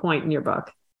interesting point in your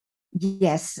book?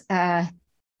 Yes.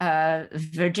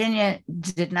 Virginia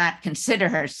did not consider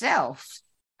herself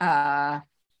a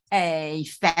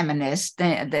feminist.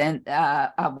 Then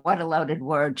what a loaded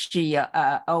word. She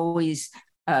always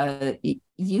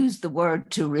used the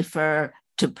word to refer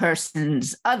to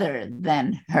persons other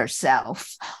than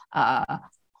herself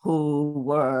who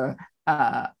were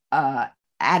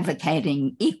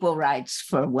advocating equal rights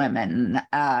for women.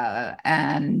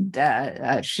 And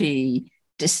she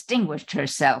distinguished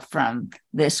herself from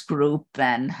this group,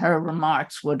 and her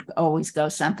remarks would always go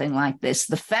something like this: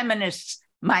 the feminists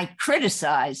might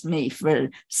criticize me for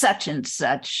such and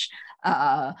such,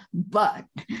 but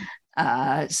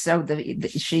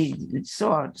she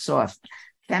saw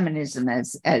feminism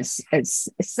as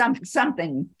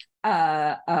something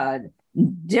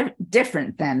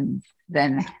different than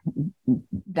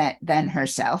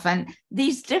herself, and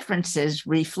these differences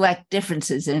reflect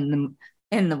differences in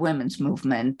the women's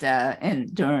movement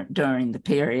during the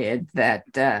period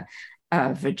that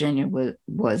Virginia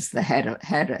was the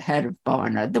head of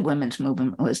Barnard. The women's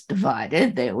movement was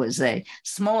divided. There was a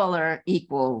smaller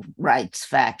equal rights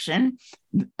faction,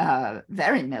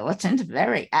 very militant,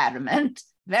 very adamant,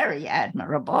 very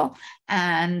admirable,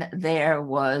 and there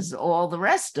was all the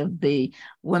rest of the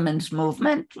women's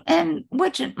movement, in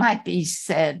which it might be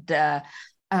said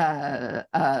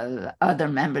other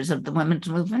members of the women's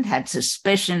movement had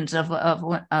suspicions of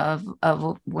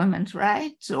women's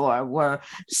rights, or were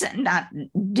not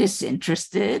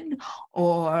disinterested,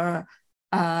 or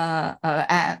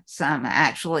some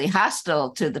actually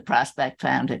hostile to the prospect,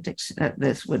 found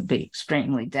this would be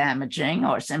extremely damaging,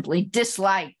 or simply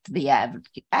disliked the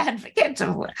advocates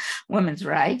of women's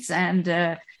rights.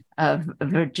 And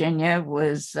Virginia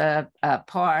was a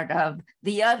part of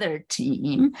the other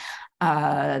team.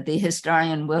 The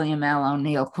historian William L.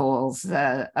 O'Neill calls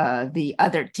the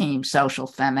other team social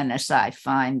feminists. I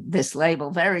find this label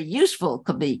very useful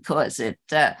because it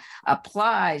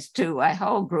applies to a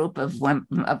whole group of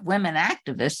women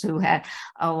activists who had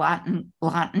a lot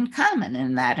in common,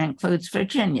 and that includes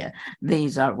Virginia.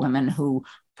 These are women who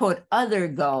put other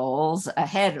goals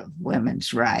ahead of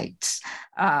women's rights.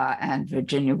 And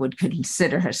Virginia would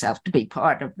consider herself to be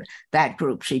part of that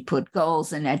group. She put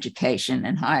goals in education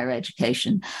and higher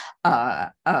education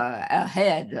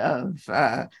ahead of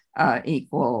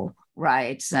equal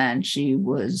rights, and she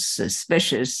was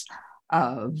suspicious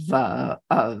of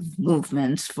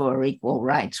movements for equal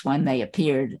rights when they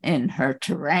appeared in her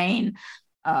terrain.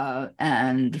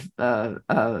 And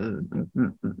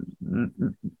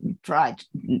tried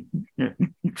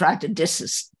to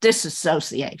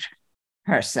disassociate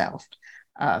herself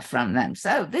from them.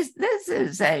 So this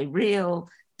is a real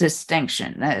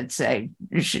distinction.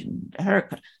 She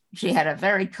had a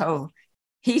very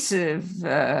cohesive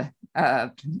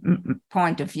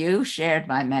point of view shared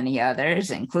by many others,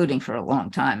 including for a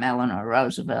long time Eleanor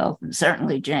Roosevelt and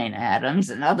certainly Jane Addams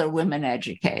and other women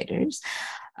educators.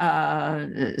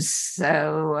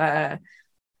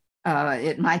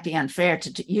 It might be unfair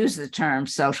to use the term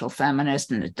social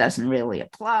feminist, and it doesn't really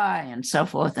apply, and so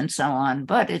forth and so on,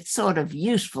 but it's sort of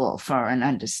useful for an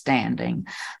understanding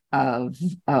of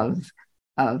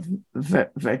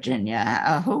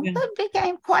Virginia, who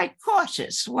became quite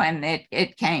cautious when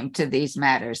it came to these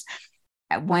matters.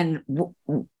 when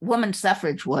women's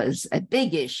suffrage was a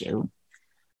big issue,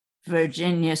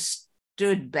 Virginia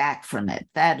stood back from it.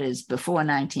 That is before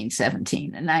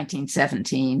 1917. In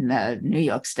 1917, New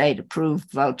York State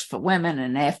approved votes for women,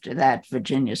 and after that,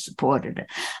 Virginia supported it.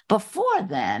 Before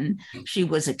then, she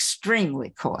was extremely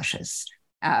cautious.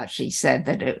 She said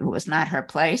that it was not her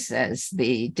place as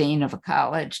the dean of a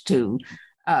college to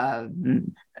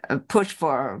push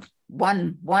for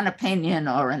one opinion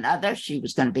or another. She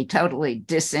was going to be totally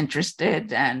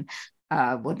disinterested and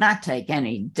would not take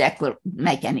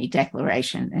make any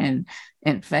declaration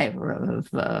in favor of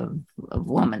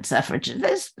woman suffrage.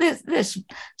 This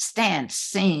stance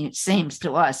seems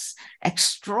to us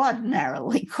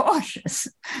extraordinarily cautious,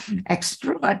 very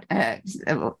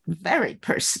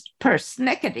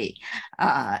persnickety,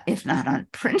 if not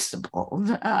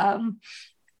unprincipled.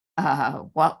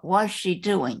 What was she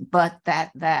doing? But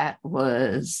that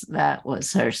was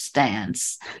her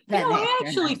stance. I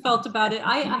actually felt about it.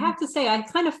 I have to say, I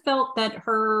kind of felt that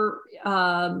her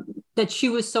that she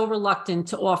was so reluctant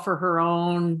to offer her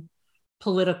own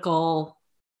political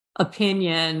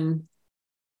opinion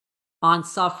on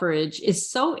suffrage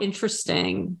is so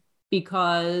interesting,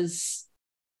 because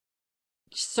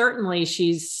certainly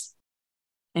she's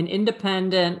an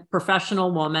independent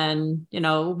professional woman,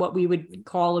 what we would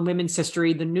call in women's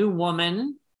history, the new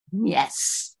woman.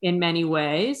 Yes. In many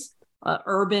ways.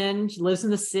 Urban, she lives in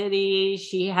the city,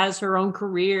 she has her own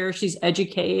career, she's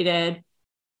educated,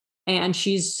 and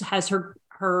has her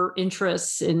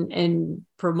interests in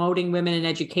promoting women in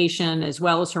education as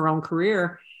well as her own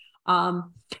career.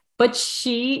 But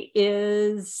she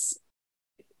is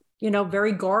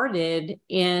very guarded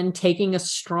in taking a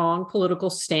strong political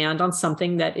stand on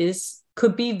something that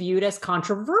could be viewed as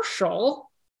controversial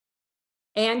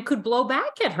and could blow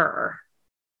back at her.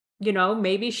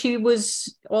 Maybe she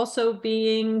was also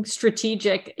being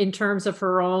strategic in terms of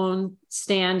her own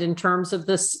stand, in terms of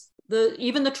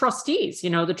even the trustees,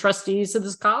 the trustees of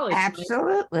this college.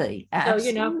 Absolutely.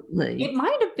 Absolutely. So, it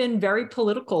might have been very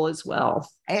political as well.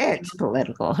 It's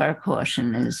political. Her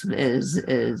caution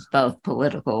is both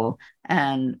political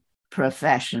and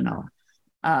professional.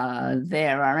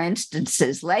 There are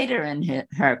instances later in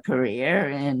her career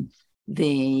in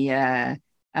the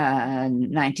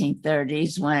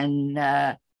 1930s when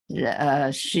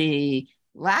she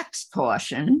lacks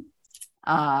caution.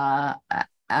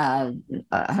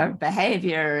 Her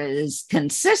behavior is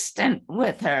consistent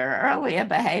with her earlier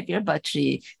behavior, but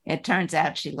it turns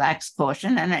out she lacks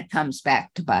caution, and it comes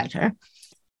back to bite her.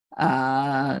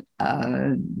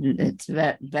 It's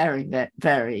very,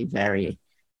 very, very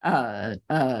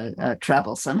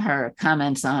troublesome. Her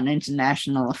comments on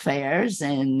international affairs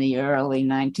in the early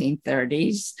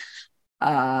 1930s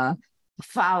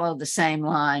follow the same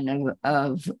line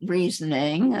of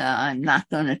reasoning. I'm not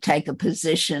going to take a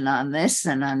position on this,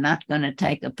 and I'm not going to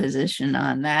take a position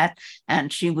on that.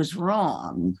 And she was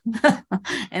wrong.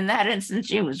 In that instance,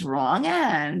 she was wrong,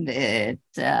 and it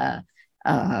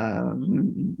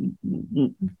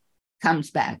comes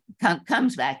back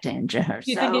to injure her.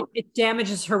 Do you think it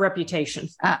damages her reputation?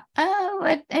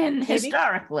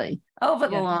 Historically, over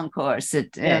the long course,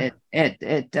 it does.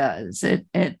 It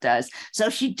does.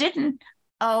 So she didn't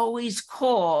always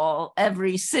call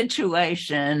every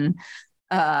situation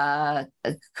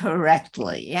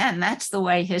correctly. And that's the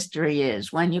way history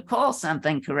is. When you call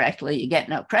something correctly, you get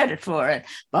no credit for it.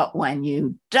 But when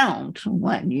you don't,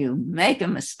 when you make a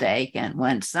mistake, and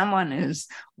when someone is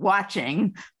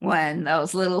watching, when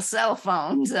those little cell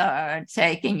phones are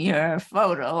taking your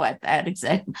photo at that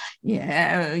exact,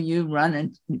 you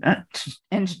run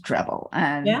into trouble.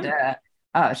 And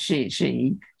she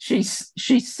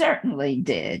certainly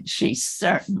did. She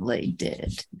certainly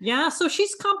did. Yeah. So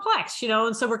she's complex,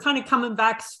 and so we're kind of coming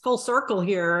back full circle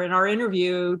here in our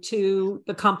interview to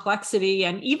the complexity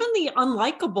and even the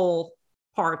unlikable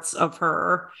parts of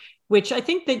her, which I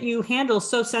think that you handle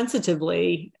so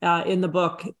sensitively in the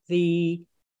book,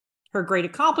 her great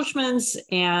accomplishments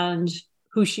and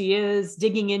who she is,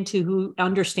 digging into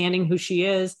understanding who she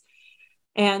is.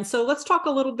 And so let's talk a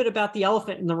little bit about the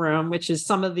elephant in the room, which is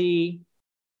some of the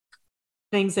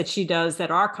things that she does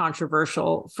that are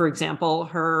controversial. For example,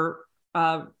 her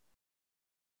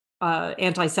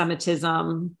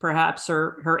anti-Semitism, perhaps,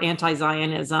 or her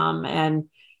anti-Zionism, and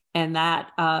that.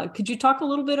 Could you talk a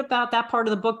little bit about that part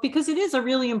of the book? Because it is a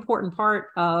really important part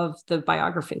of the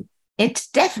biography. It's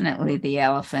definitely the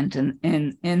elephant in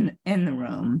the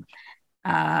room.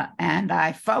 And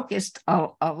I focused a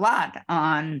lot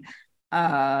on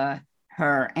her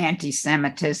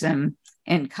anti-Semitism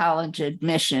in college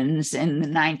admissions in the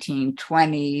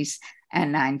 1920s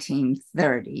and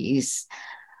 1930s.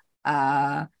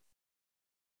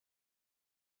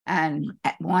 and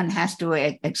one has to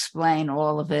explain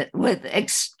all of it with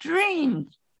extreme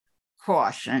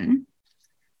caution.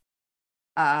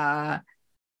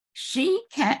 She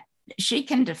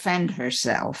can defend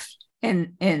herself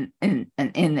in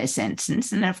this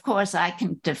instance, and of course I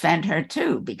can defend her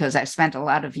too, because I've spent a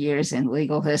lot of years in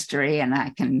legal history and I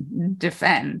can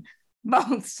defend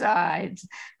both sides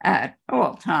at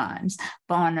all times.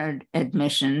 Barnard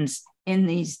admissions in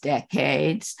these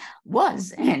decades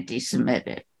was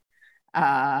anti-Semitic.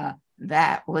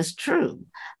 That was true.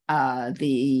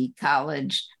 The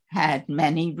college had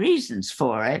many reasons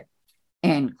for it,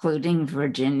 including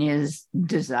Virginia's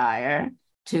desire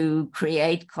to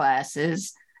create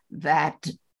classes that,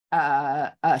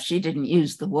 she didn't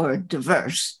use the word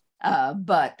diverse,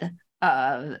 but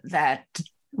that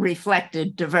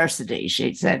reflected diversity.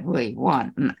 She said, we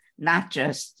want not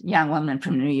just young women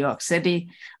from New York City,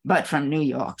 but from New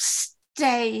York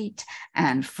State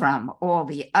and from all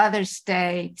the other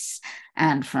states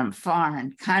and from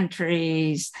foreign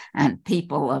countries and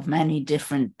people of many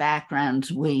different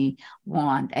backgrounds. We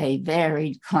want a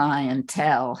varied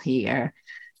clientele here,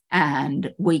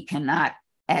 and we cannot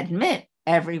admit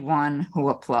everyone who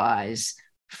applies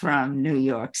from New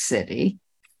York City.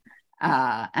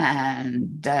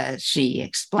 And she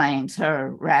explains her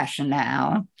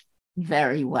rationale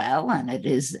very well, and it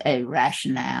is a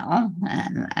rationale,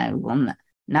 and I will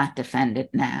not defend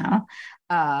it now.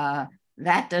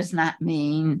 That does not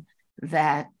mean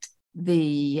that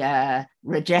the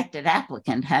rejected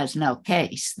applicant has no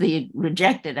case. The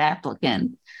rejected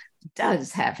applicant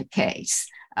does have a case,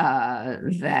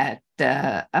 that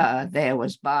there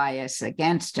was bias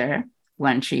against her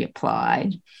when she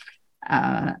applied,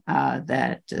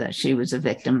 that she was a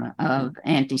victim of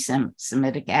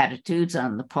anti-Semitic attitudes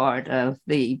on the part of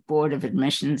the Board of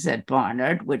Admissions at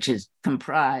Barnard, which is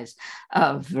comprised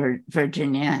of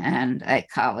Virginia and a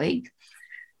colleague.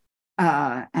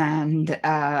 So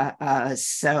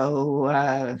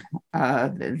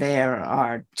there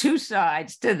are two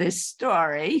sides to this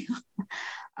story,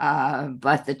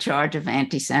 but the charge of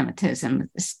anti-Semitism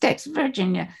sticks.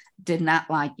 Virginia did not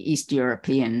like East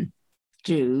European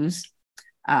Jews,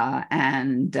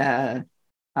 and there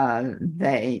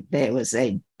was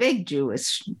a big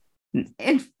Jewish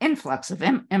influx of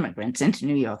immigrants into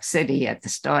New York City at the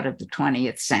start of the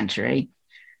 20th century,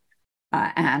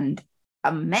 and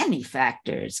many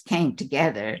factors came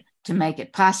together to make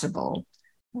it possible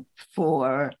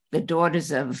for the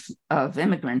daughters of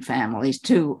immigrant families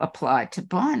to apply to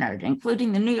Barnard,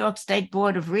 including the New York State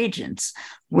Board of Regents,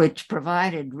 which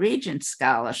provided Regents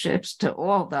scholarships to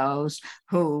all those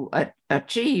who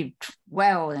achieved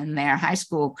well in their high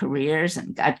school careers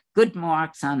and got good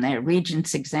marks on their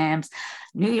Regents exams.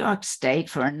 New York State,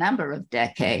 for a number of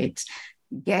decades,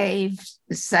 gave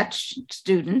such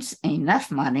students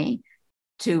enough money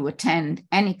to attend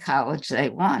any college they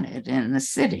wanted in the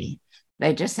city.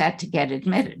 They just had to get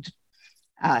admitted.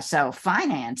 So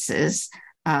finances,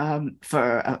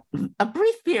 for a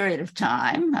brief period of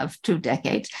time of 2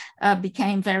 decades,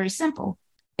 became very simple.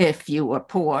 If you were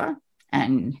poor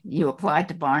and you applied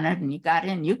to Barnard and you got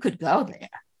in, you could go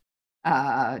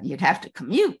there. You'd have to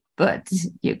commute, but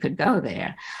you could go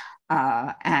there.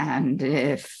 And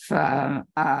if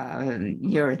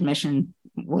your admission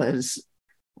was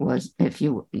if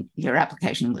your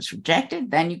application was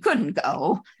rejected, then you couldn't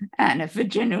go. And if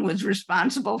Virginia was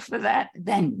responsible for that,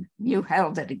 then you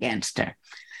held it against her.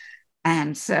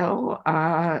 And so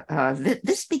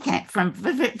this became, from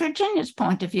Virginia's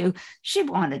point of view, she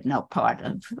wanted no part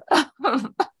of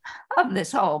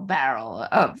this whole barrel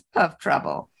of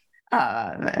trouble.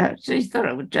 She thought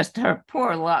it was just her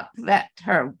poor luck that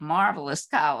her marvelous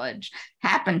college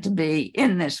happened to be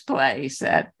in this place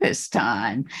at this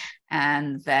time,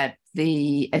 and that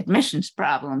the admissions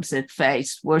problems it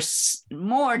faced were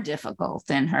more difficult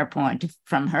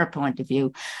from her point of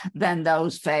view than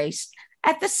those faced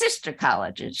at the sister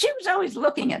colleges. She was always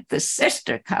looking at the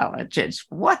sister colleges,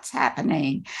 what's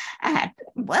happening at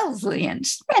Wellesley and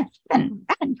Smith and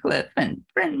Radcliffe and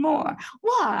Bryn Mawr.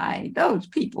 Why those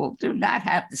people do not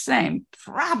have the same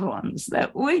problems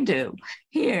that we do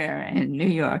here in New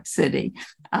York City.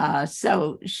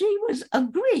 So she was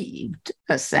aggrieved,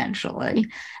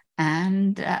 essentially,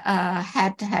 and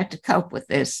had to cope with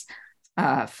this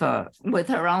with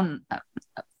her own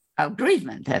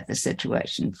aggrievement at the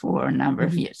situation for a number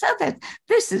of years. So that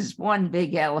this is one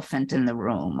big elephant in the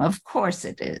room. Of course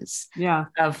it is. Yeah.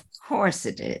 Of course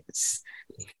it is.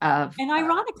 And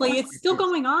ironically, it's still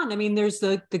going on. I mean, there's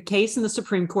the case in the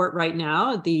Supreme Court right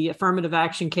now, the affirmative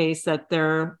action case that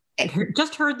they're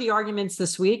just heard the arguments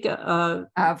this week.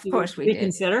 Of course we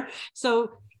consider.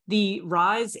 So the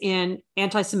rise in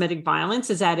anti-Semitic violence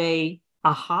is at a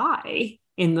high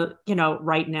in the,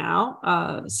 right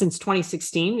now. Since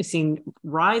 2016, we've seen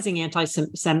rising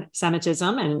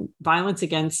anti-Semitism and violence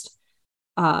against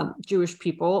Jewish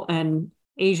people and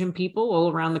Asian people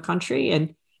all around the country.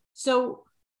 And so,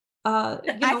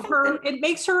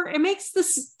 it makes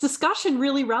this discussion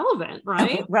really relevant,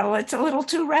 right? Well, it's a little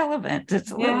too relevant.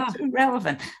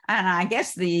 And I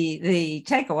guess the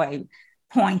takeaway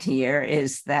point here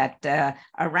is that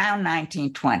around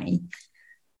 1920,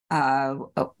 a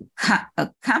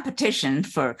competition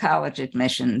for college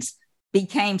admissions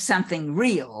became something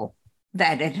real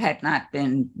that it had not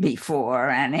been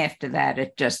before. And after that,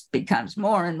 it just becomes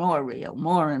more and more real,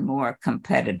 more and more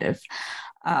competitive.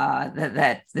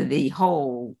 That the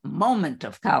whole moment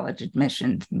of college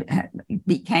admission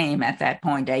became at that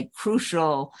point a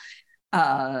crucial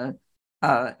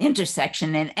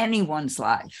intersection in anyone's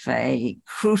life, a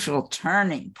crucial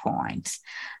turning point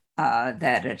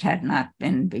that it had not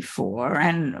been before,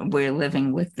 and we're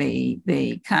living with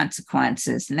the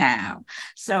consequences now.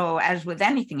 So as with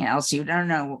anything else, you don't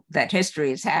know that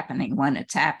history is happening when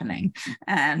it's happening.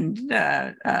 And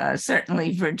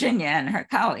certainly Virginia and her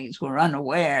colleagues were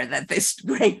unaware that this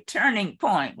great turning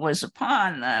point was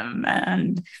upon them.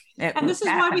 And this is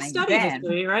why we study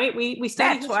history, right? We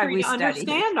study history to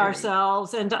understand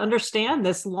ourselves and to understand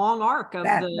this long arc of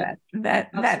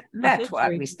that's why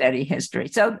we study history.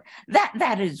 So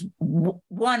that is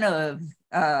one of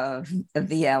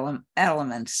the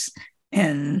elements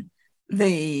in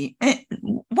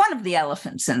one of the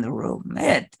elephants in the room.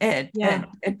 It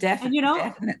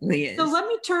definitely is. So let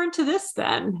me turn to this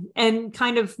then and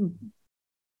kind of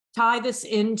tie this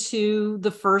into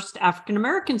the first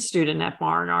African-American student at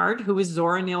Barnard, who was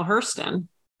Zora Neale Hurston.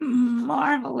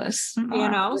 Marvelous.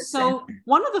 So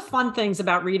one of the fun things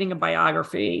about reading a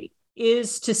biography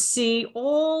is to see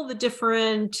all the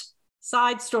different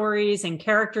side stories and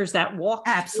characters that walk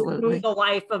through the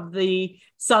life of the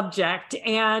subject.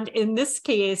 And in this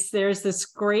case, there's this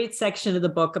great section of the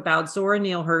book about Zora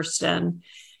Neale Hurston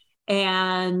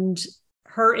and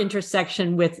her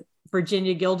intersection with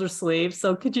Virginia Gildersleeve.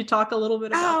 So could you talk a little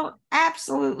bit about that?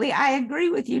 Absolutely. I agree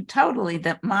with you totally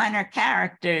that minor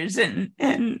characters in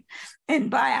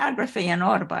biography and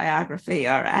autobiography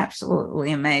are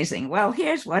absolutely amazing. Well,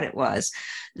 here's what it was.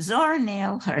 Zora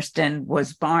Neale Hurston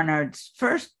was Barnard's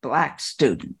first Black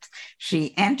student.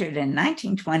 She entered in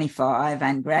 1925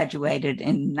 and graduated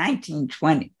in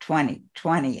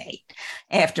 1928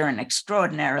 after an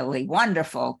extraordinarily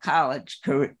wonderful college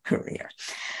career.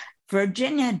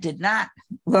 Virginia did not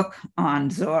look on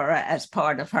Zora as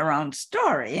part of her own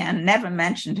story and never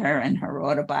mentioned her in her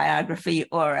autobiography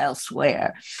or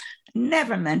elsewhere.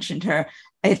 Never mentioned her.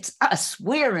 It's us.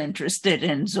 We're interested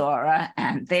in Zora,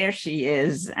 and there she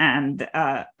is. And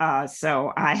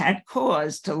so I had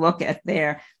cause to look at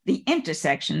the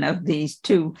intersection of these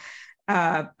two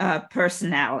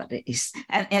personalities.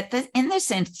 And in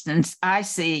this instance, I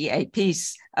see a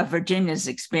piece of Virginia's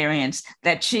experience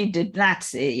that she did not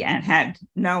see and had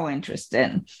no interest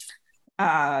in.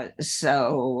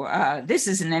 So this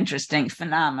is an interesting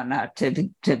phenomena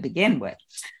to begin with.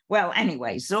 Well,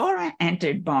 anyway, Zora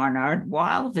entered Barnard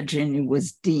while Virginia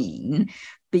was dean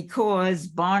because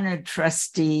Barnard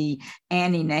trustee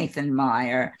Annie Nathan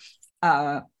Meyer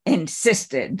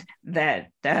insisted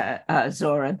that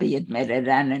Zora be admitted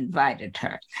and invited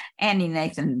her. Annie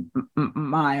Nathan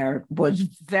Meyer was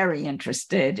very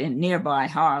interested in nearby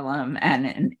Harlem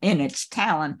and in its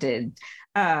talented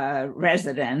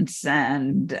residents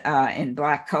and in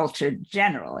Black culture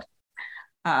generally.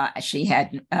 She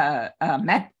had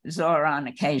met Zora on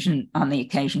the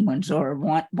occasion when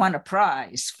Zora won a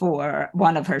prize for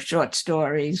one of her short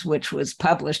stories, which was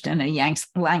published in a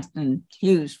Langston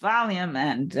Hughes volume.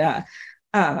 And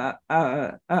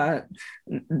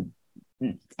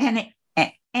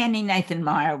Annie Nathan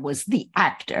Meyer was the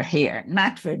actor here,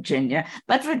 not Virginia,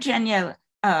 but Virginia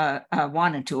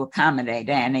wanted to accommodate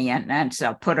Annie and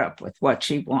so put up with what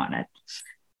she wanted.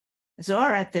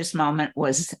 Zora at this moment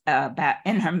was about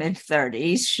in her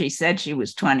mid-30s. She said she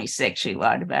was 26. She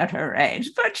lied about her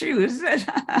age, but she was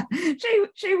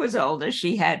she was older.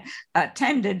 She had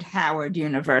attended Howard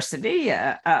University.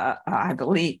 I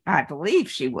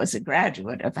believe she was a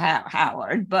graduate of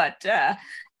Howard, but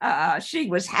she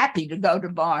was happy to go to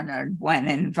Barnard when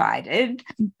invited.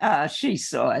 She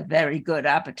saw a very good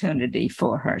opportunity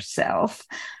for herself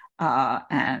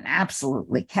and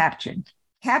absolutely captivated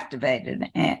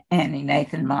Annie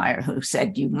Nathan Meyer, who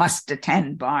said, "You must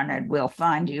attend Barnard. We'll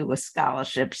find you a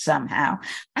scholarship somehow."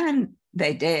 And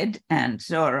they did, and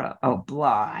Zora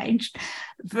obliged.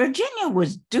 Virginia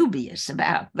was dubious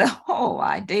about the whole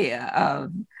idea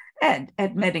of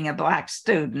admitting a Black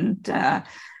student.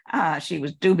 She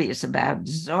was dubious about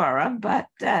Zora, but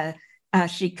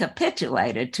she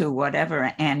capitulated to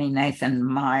whatever Annie Nathan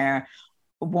Meyer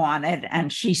wanted,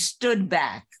 and she stood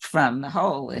back from the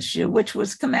whole issue, which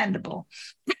was commendable.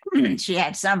 She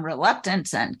had some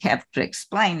reluctance and kept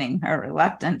explaining her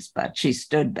reluctance, but she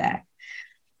stood back.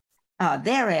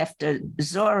 Thereafter,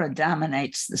 Zora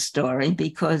dominates the story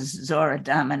because Zora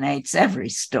dominates every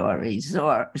story.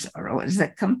 Zora was a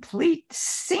complete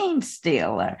scene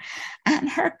stealer, and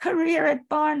her career at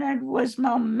Barnard was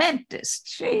momentous.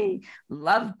 She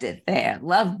loved it there,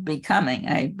 loved becoming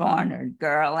a Barnard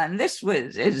girl, and this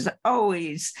is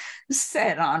always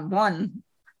said on one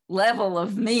level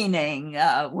of meaning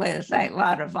with a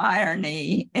lot of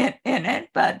irony in it,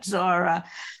 but Zora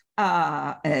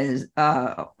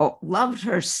loved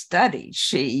her study.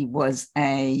 She was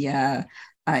a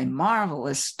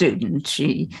marvelous student.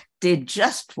 She did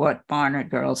just what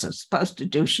Barnard girls are supposed to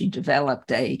do. She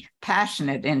developed a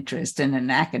passionate interest in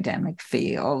an academic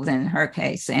field, in her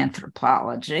case,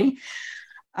 anthropology.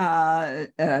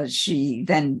 She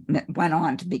then went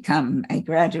on to become a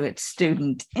graduate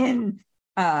student in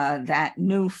that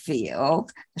new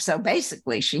field. So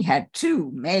basically, she had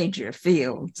two major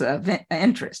fields of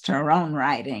interest: her own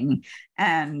writing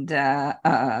and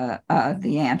the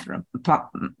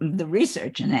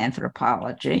research in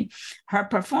anthropology. Her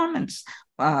performance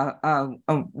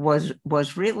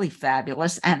was really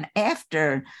fabulous. And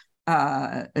after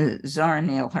Zora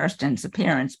Neale Hurston's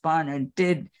appearance, Barnard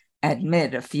did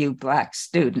admit a few Black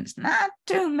students, not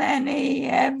too many,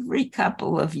 every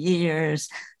couple of years,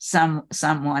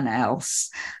 someone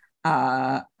else.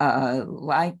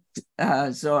 Like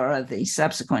Zora, the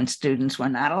subsequent students were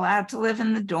not allowed to live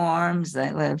in the dorms.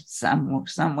 They lived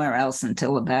somewhere else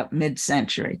until about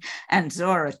mid-century. And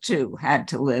Zora, too, had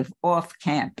to live off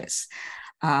campus.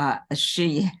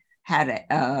 She had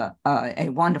a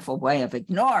wonderful way of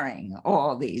ignoring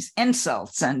all these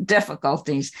insults and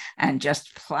difficulties and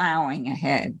just plowing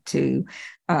ahead to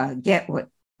get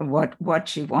what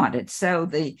she wanted. So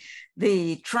the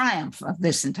triumph of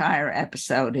this entire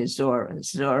episode is Zora.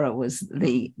 Zora was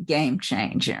the game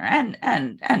changer, and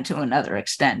to another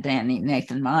extent, Annie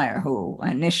Nathan Meyer, who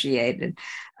initiated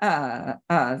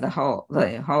the whole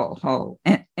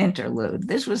interlude.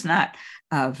 This was not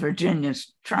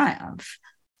Virginia's triumph.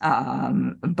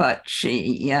 But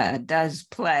she does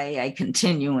play a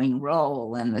continuing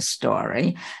role in the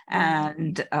story,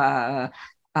 and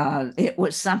it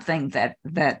was something that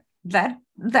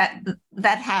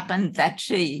happened that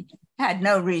she had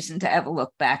no reason to ever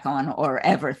look back on or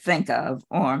ever think of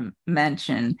or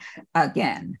mention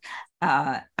again.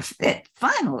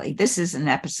 Finally, this is an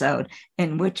episode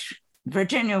in which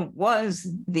Virginia was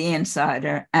the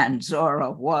insider and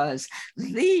Zora was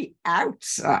the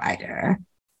outsider.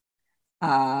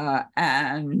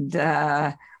 In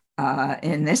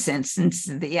this instance,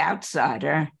 the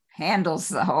outsider handles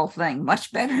the whole thing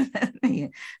much better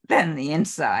than the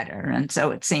insider, and so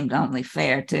it seemed only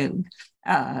fair to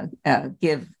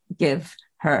give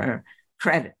her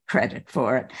credit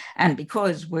for it. And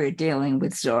because we're dealing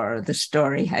with Zora, the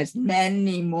story has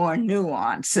many more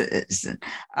nuances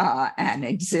and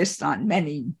exists on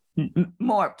many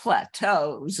more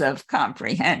plateaus of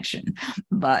comprehension,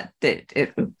 but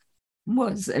it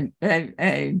was a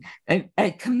very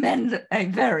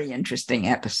interesting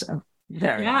episode.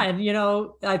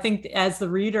 And I think as the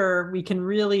reader, we can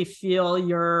really feel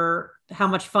how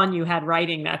much fun you had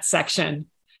writing that section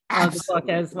of the book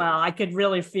as well. I could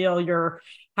really feel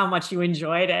how much you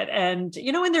enjoyed it. And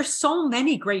and there's so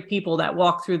many great people that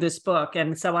walk through this book,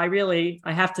 and so I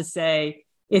have to say,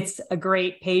 it's a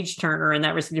great page turner, and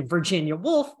that was Virginia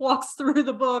Woolf walks through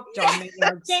the book, John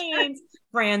Maynard Keynes,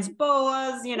 Franz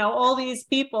Boas, all these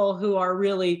people who are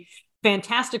really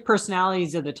fantastic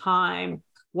personalities of the time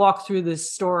walk through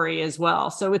this story as well.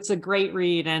 So it's a great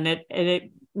read, and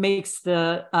it makes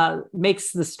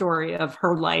the story of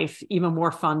her life even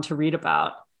more fun to read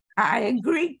about. I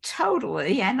agree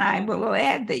totally. And I will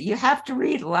add that you have to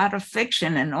read a lot of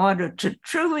fiction in order to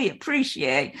truly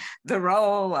appreciate the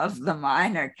role of the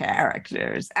minor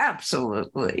characters.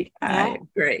 Absolutely. I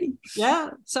agree.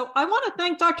 Yeah. So I want to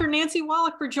thank Dr. Nancy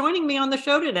Wallach for joining me on the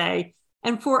show today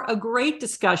and for a great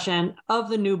discussion of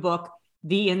the new book,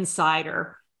 The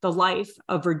Insider: The Life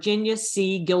of Virginia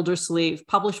C. Gildersleeve,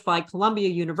 published by Columbia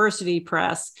University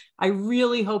Press. I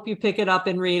really hope you pick it up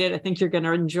and read it. I think you're going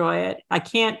to enjoy it. I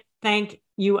can't thank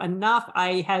you enough.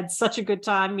 I had such a good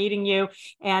time meeting you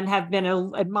and have been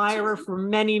an admirer for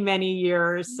many, many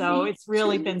years. So it's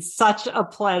really been such a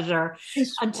pleasure.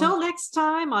 Until next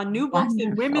time on New Books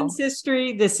in Women's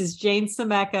History, this is Jane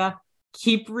Semeka.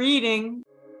 Keep reading.